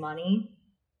sex and money.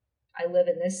 I live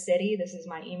in this city. This is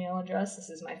my email address.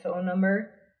 This is my phone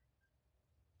number.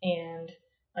 And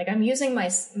like, I'm using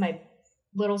my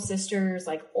little sister's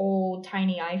like old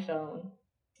tiny iPhone,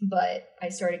 but I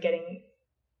started getting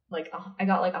I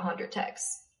got like 100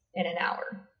 texts in an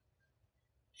hour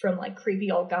from like creepy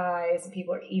old guys, and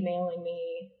people are emailing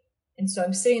me. And so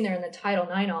I'm sitting there in the Title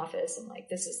IX office, and like,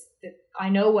 I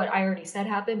know what I already said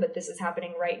happened, but this is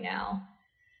happening right now.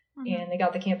 Mm-hmm. And they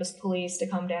got the campus police to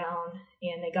come down,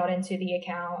 and they got into the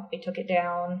account. They took it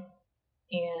down,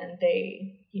 and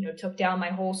they, took down my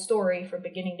whole story from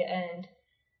beginning to end.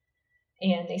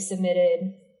 And they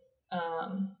submitted,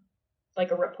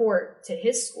 like a report to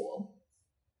his school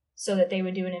so that they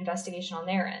would do an investigation on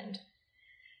their end.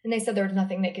 And they said there was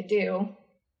nothing they could do.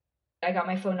 I got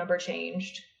my phone number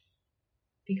changed.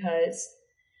 Because,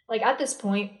 like, at this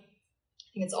point, I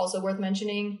think it's also worth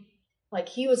mentioning, like,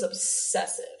 he was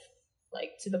obsessive,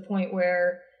 like, to the point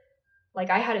where, like,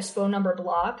 I had his phone number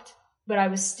blocked, but I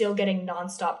was still getting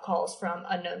nonstop calls from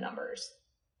unknown numbers.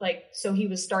 Like, so he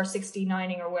was star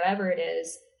 69ing or whatever it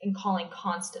is and calling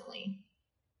constantly.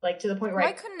 Like, to the point where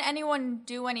Why couldn't anyone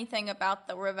do anything about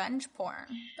the revenge porn?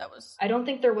 I don't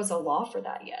think there was a law for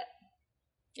that yet.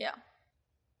 Yeah.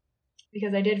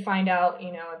 Because I did find out,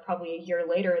 probably a year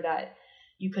later that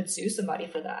you could sue somebody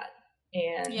for that.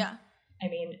 And yeah, I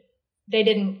mean, they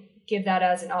didn't give that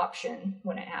as an option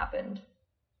when it happened.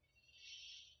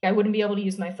 I wouldn't be able to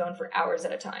use my phone for hours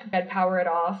at a time. I'd power it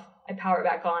off. I power it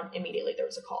back on. Immediately there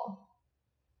was a call.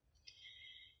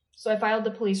 So I filed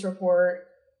the police report,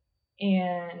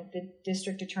 and the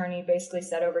district attorney basically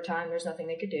said over time there's nothing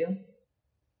they could do.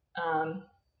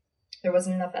 There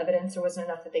wasn't enough evidence. There wasn't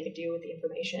enough that they could do with the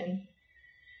information.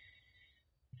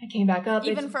 I came back up.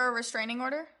 Even for a restraining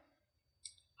order?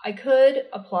 I could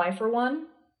apply for one,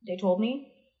 they told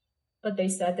me, but they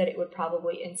said that it would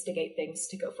probably instigate things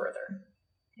to go further.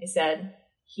 They said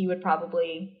he would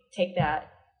probably take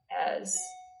that as,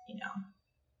 you know,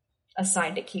 a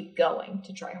sign to keep going,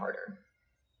 to try harder.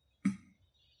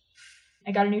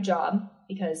 I got a new job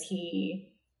because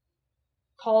he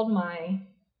called my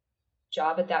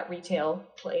job at that retail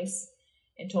place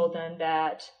and told them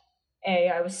that A,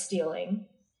 I was stealing,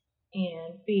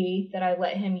 and B, that I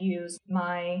let him use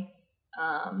my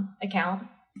account.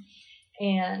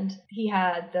 And he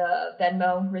had the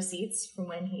Venmo receipts from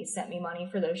when he sent me money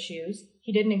for those shoes.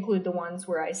 He didn't include the ones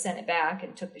where I sent it back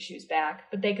and took the shoes back,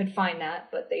 but they could find that.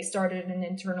 But they started an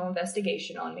internal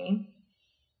investigation on me.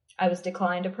 I was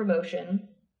declined a promotion.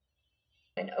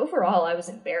 And overall, I was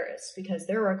embarrassed because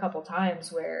there were a couple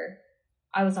times where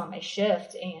I was on my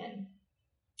shift and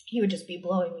he would just be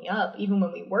blowing me up, even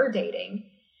when we were dating.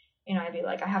 And I'd be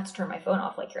like, I have to turn my phone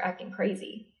off, like, you're acting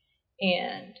crazy.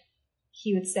 And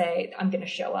he would say, I'm going to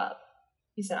show up.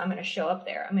 He said, I'm going to show up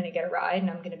there. I'm going to get a ride and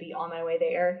I'm going to be on my way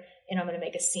there and I'm going to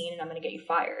make a scene and I'm going to get you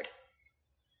fired.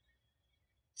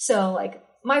 So, like,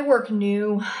 my work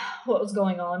knew what was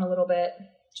going on a little bit,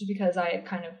 just because I had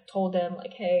kind of told them,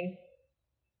 like, hey,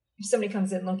 if somebody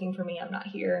comes in looking for me, I'm not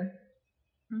here.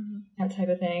 Mm-hmm. That type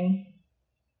of thing.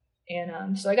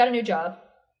 And so I got a new job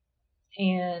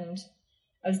and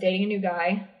I was dating a new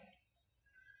guy.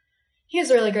 He was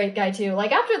a really great guy too.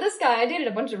 Like, after this guy, I dated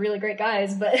a bunch of really great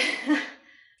guys, but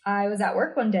I was at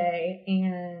work one day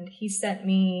and he sent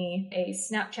me a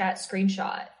Snapchat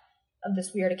screenshot of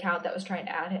this weird account that was trying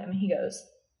to add him. He goes,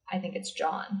 I think it's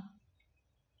John.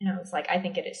 And I was like, I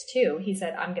think it is too. He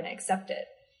said, I'm going to accept it.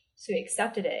 So he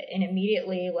accepted it, and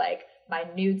immediately, like, my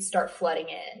nudes start flooding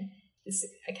in. This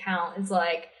account is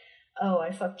like, oh,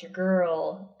 I fucked your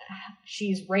girl.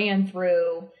 She's ran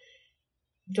through.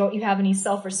 Don't you have any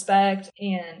self-respect?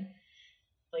 And,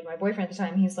 like, my boyfriend at the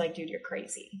time, he's like, dude, you're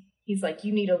crazy. He's like,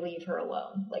 you need to leave her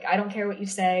alone. Like, I don't care what you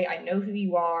say. I know who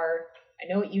you are.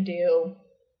 I know what you do.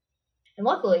 And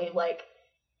luckily, like,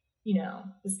 you know,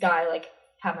 this guy, like,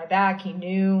 had my back. He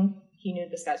knew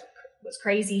this guy was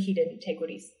crazy. He didn't take what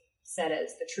he said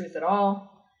as the truth at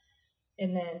all.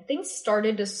 And then things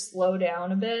started to slow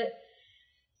down a bit.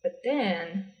 But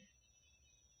then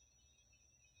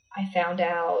I found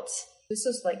out, this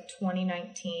was like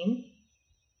 2019.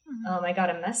 Mm-hmm. I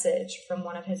got a message from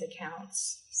one of his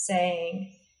accounts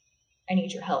saying, I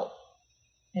need your help.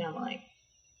 And I'm like,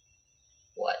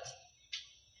 what?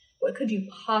 What could you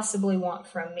possibly want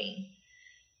from me?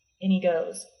 And he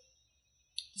goes,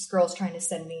 this girl's trying to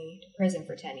send me to prison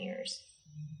for 10 years.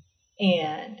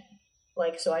 And,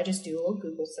 like, so I just do a little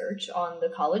Google search on the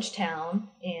college town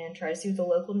and try to see what the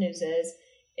local news is.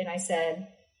 And I said,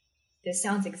 this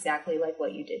sounds exactly like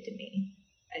what you did to me.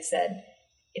 I said,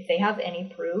 if they have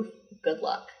any proof, good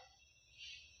luck.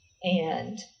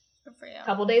 And a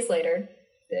couple days later,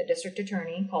 the district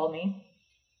attorney called me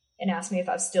and asked me if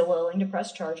I was still willing to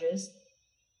press charges.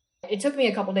 It took me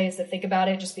a couple days to think about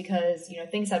it, just because, you know,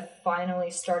 things had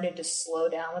finally started to slow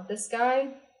down with this guy.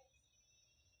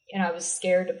 And I was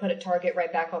scared to put a target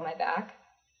right back on my back.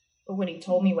 But when he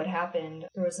told me what happened,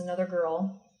 there was another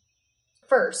girl.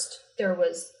 First, there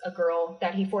was a girl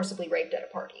that he forcibly raped at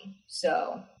a party.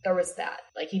 So there was that.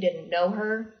 Like, he didn't know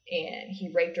her, and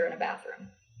he raped her in a bathroom.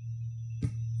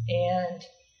 And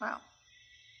wow.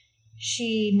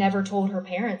 She never told her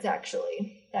parents,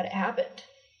 actually, that it happened.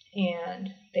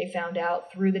 And they found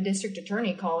out through the district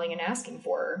attorney calling and asking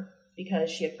for her because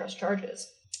she had pressed charges.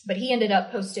 But he ended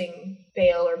up posting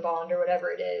bail or bond or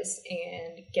whatever it is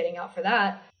and getting out for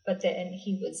that. But then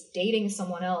he was dating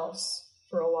someone else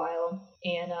for a while.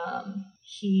 And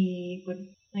he would,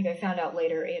 like, I found out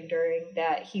later and during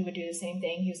that he would do the same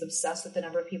thing. He was obsessed with the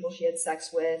number of people she had sex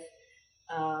with.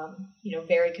 You know,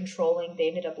 very controlling. They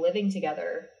ended up living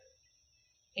together.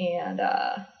 And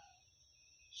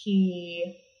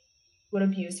he would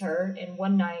abuse her, and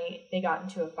one night they got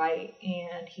into a fight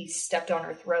and he stepped on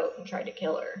her throat and tried to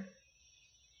kill her.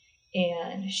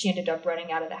 And she ended up running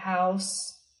out of the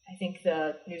house. I think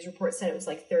the news report said it was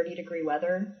like 30-degree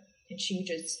weather, and she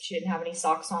didn't have any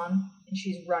socks on, and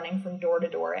she's running from door to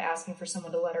door asking for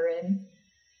someone to let her in.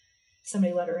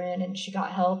 Somebody let her in, and she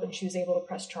got help, and she was able to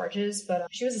press charges. But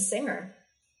she was a singer,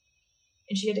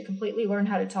 and she had to completely learn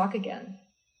how to talk again.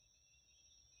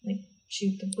 Like,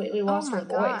 she completely lost her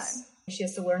voice. She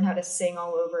has to learn how to sing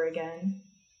all over again.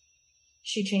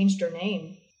 She changed her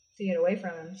name to get away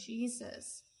from him.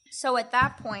 Jesus. So at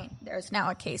that point, there's now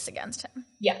a case against him.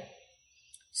 Yeah.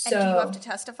 So and do you have to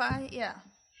testify? Yeah.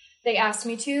 They asked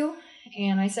me to,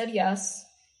 and I said yes.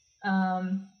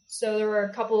 So there were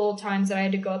a couple times that I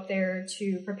had to go up there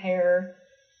to prepare.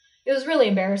 It was really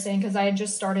embarrassing because I had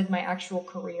just started my actual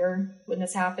career when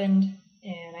this happened,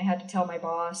 and I had to tell my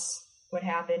boss what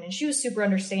happened, and she was super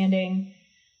understanding,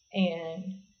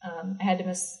 and I had to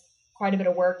miss quite a bit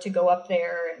of work to go up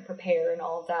there and prepare and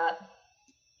all of that,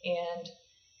 and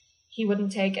he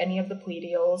wouldn't take any of the plea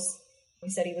deals. He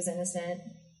said he was innocent.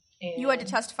 And you had to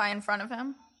testify in front of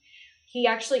him?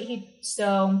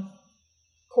 So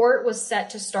court was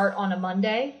set to start on a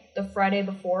Monday. The Friday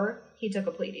before, he took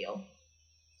a plea deal.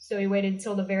 So he waited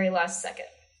until the very last second.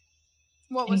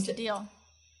 What was the deal?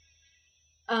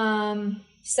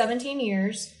 17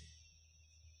 years,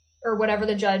 or whatever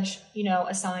the judge,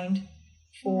 assigned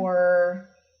for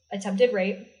attempted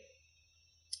rape,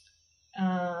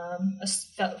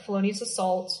 felonious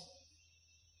assault,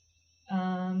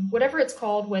 whatever it's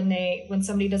called when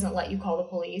somebody doesn't let you call the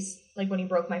police, like when he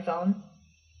broke my phone,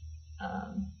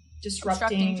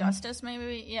 obstructing justice,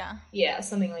 maybe. Yeah,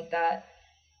 something like that.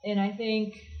 And I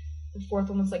think the fourth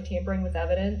one was like tampering with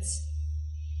evidence.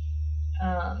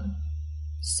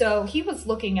 So he was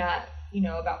looking at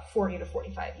about 40 to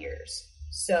 45 years.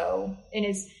 So, and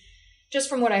just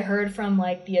from what I heard from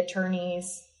like the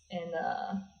attorneys and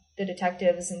the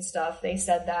detectives and stuff, they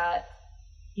said that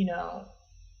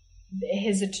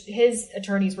his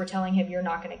attorneys were telling him, you're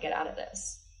not going to get out of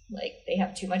this. Like, they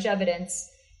have too much evidence.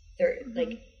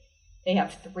 They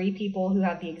have 3 people who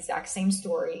have the exact same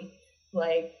story.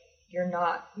 Like, you're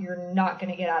not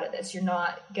going to get out of this. You're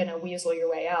not going to weasel your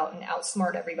way out and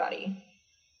outsmart everybody.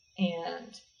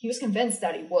 And he was convinced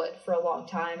that he would for a long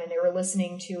time. And they were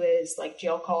listening to his like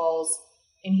jail calls,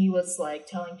 and he was like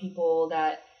telling people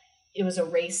that it was a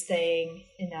race thing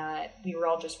and that we were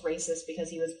all just racist because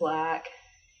he was black.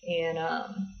 And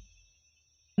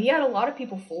he had a lot of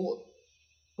people fooled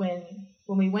when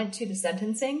we went to the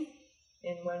sentencing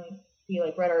and when we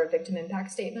like read our victim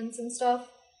impact statements and stuff.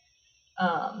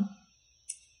 I'm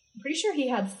pretty sure he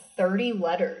had 30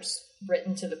 letters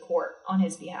written to the court on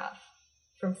his behalf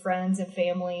from friends and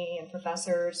family and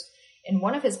professors. And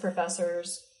one of his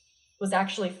professors was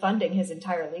actually funding his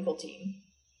entire legal team.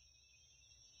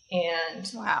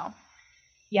 And wow.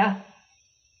 Yeah.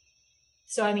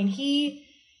 So, I mean, he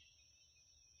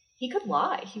could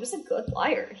lie. He was a good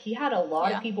liar. He had a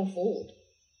lot of people fooled.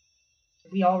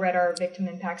 We all read our victim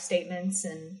impact statements,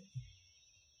 and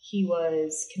he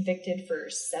was convicted for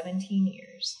 17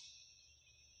 years.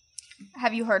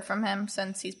 Have you heard from him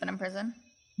since he's been in prison?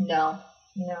 No,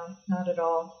 not at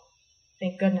all.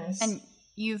 Thank goodness. And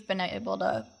you've been able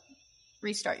to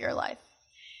restart your life.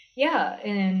 Yeah,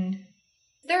 and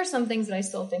there are some things that I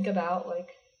still think about, like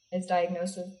I was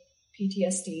diagnosed with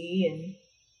PTSD, and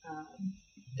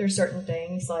there's certain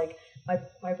things like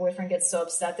my boyfriend gets so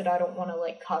upset that I don't want to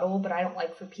like cuddle, but I don't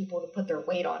like for people to put their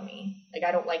weight on me. Like,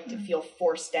 I don't like to feel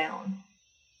forced down.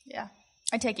 Yeah.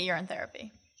 I take it you're in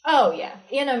therapy. Oh yeah.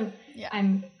 And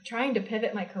I'm trying to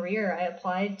pivot my career. I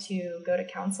applied to go to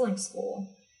counseling school,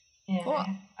 and cool.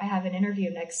 I have an interview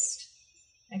next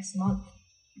month.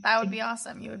 That would be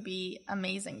awesome. You would be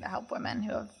amazing to help women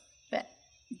who have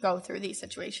go through these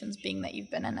situations, being that you've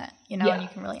been in it, and you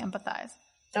can really empathize.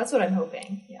 That's what I'm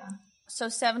hoping. Yeah. So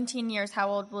 17 years, how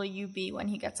old will you be when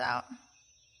he gets out?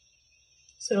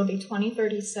 So it'll be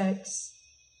 2036.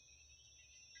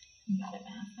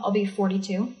 I'll be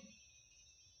 42.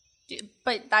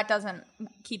 But that doesn't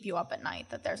keep you up at night,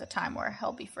 that there's a time where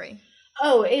he'll be free.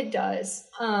 Oh, it does.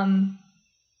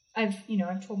 I've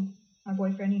told my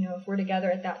boyfriend, if we're together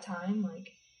at that time, like,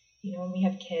 when we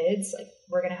have kids, like,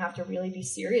 we're going to have to really be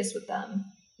serious with them,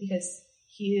 because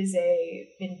he is a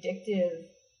vindictive,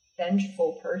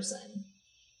 vengeful person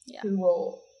who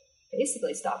will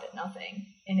basically stop at nothing.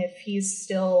 And if he's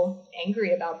still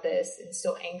angry about this and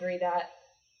still angry that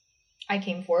I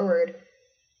came forward,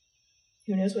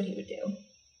 who knows what he would do.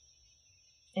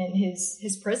 And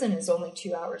his prison is only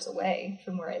 2 hours away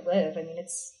from where I live. I mean,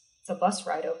 it's a bus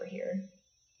ride over here.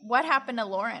 What happened to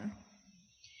Lauren?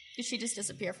 Did she just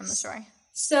disappear from the story?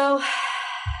 So,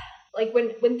 like,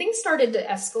 when things started to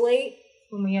escalate,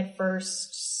 when we had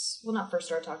not first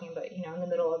started talking, but, in the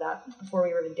middle of that, before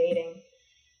we were even dating,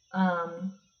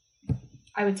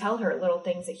 I would tell her little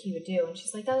things that he would do, and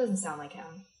she's like, that doesn't sound like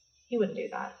him. He wouldn't do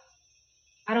that.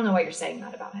 I don't know why you're saying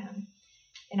that about him.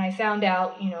 And I found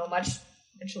out, much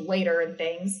later in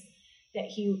things, that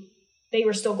they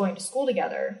were still going to school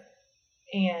together.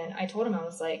 And I told him, I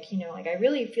was like, you know, like, I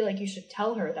really feel like you should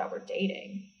tell her that we're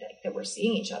dating, like, that we're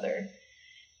seeing each other.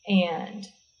 And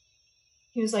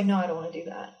he was like, no, I don't want to do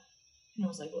that. And I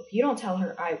was like, well, if you don't tell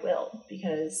her, I will,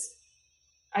 because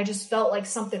I just felt like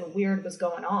something weird was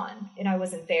going on and I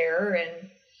wasn't there. And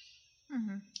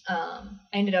I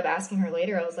ended up asking her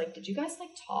later, I was like, did you guys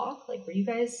like talk? Like, were you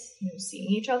guys, you know,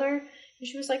 seeing each other? And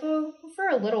she was like, oh, for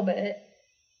a little bit.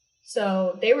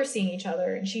 So they were seeing each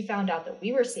other and she found out that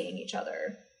we were seeing each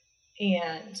other.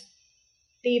 And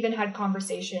they even had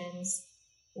conversations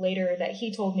later that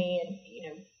he told me, and, you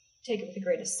know, take it with a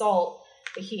grain of salt.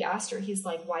 But he asked her, he's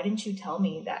like, why didn't you tell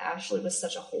me that Ashley was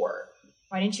such a whore?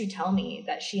 Why didn't you tell me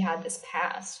that she had this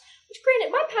past? Which,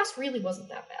 granted, my past really wasn't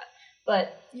that bad.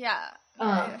 But yeah.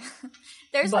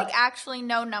 There's like actually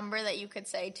no number that you could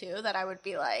say too that I would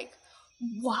be like,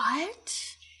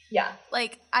 what? Yeah.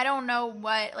 Like, I don't know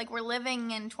what, like, we're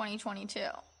living in 2022,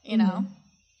 you know?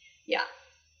 Yeah.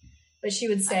 But she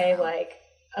would say, like,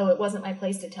 oh, it wasn't my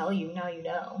place to tell you, now you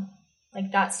know.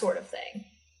 Like, that sort of thing.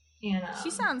 And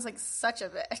she sounds like such a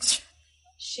bitch.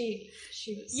 She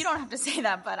was... You don't have to say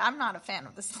that, but I'm not a fan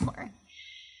of the story.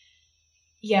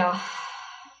 Yeah.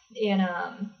 And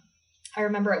I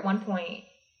remember at one point,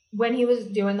 when he was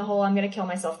doing the whole I'm going to kill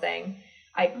myself thing,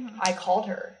 I called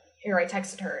her, or I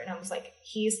texted her, and I was like,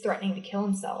 he's threatening to kill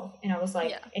himself. And I was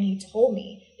like, and he told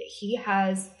me that he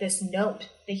has this note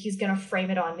that he's going to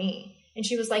frame it on me. And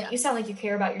she was like, you sound like you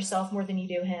care about yourself more than you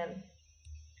do him.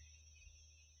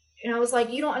 And I was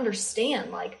like, you don't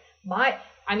understand. Like,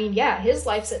 his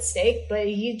life's at stake, but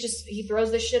he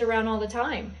throws this shit around all the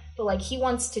time. But, like, he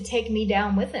wants to take me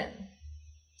down with him.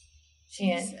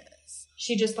 Jesus. And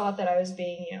she just thought that I was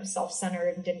being, you know,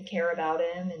 self-centered and didn't care about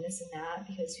him and this and that,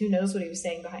 because who knows what he was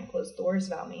saying behind closed doors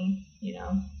about me, you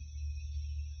know?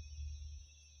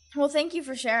 Well, thank you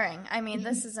for sharing. I mean,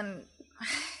 this isn't...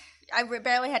 I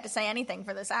barely had to say anything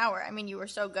for this hour. I mean, you were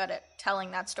so good at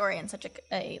telling that story in such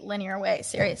a linear way,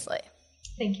 seriously.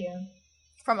 Thank you.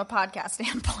 From a podcast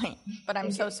standpoint. But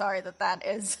I'm so sorry that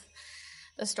is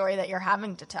the story that you're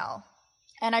having to tell.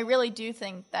 And I really do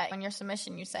think that in your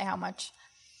submission, you say how much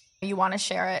you want to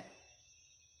share it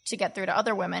to get through to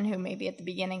other women who may be at the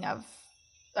beginning of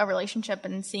a relationship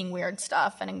and seeing weird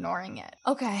stuff and ignoring it.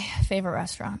 Okay, favorite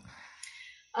restaurant.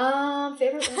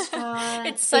 Favorite restaurant.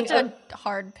 It's such a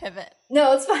hard pivot.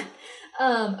 No, it's fine.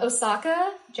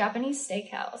 Osaka Japanese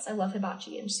Steakhouse. I love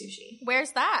hibachi and sushi.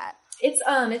 Where's that? It's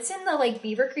in the, like,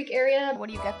 Beaver Creek area. What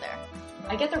do you get there?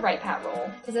 I get the right pat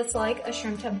roll because it's like a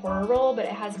shrimp tempura roll, but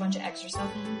it has a bunch of extra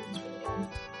stuff in it. It's really good.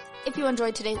 If you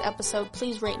enjoyed today's episode,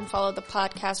 please rate and follow the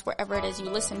podcast wherever it is you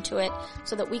listen to it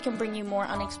so that we can bring you more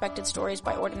unexpected stories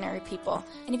by ordinary people.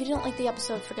 And if you didn't like the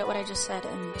episode, forget what I just said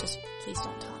and just please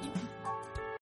don't tell anyone.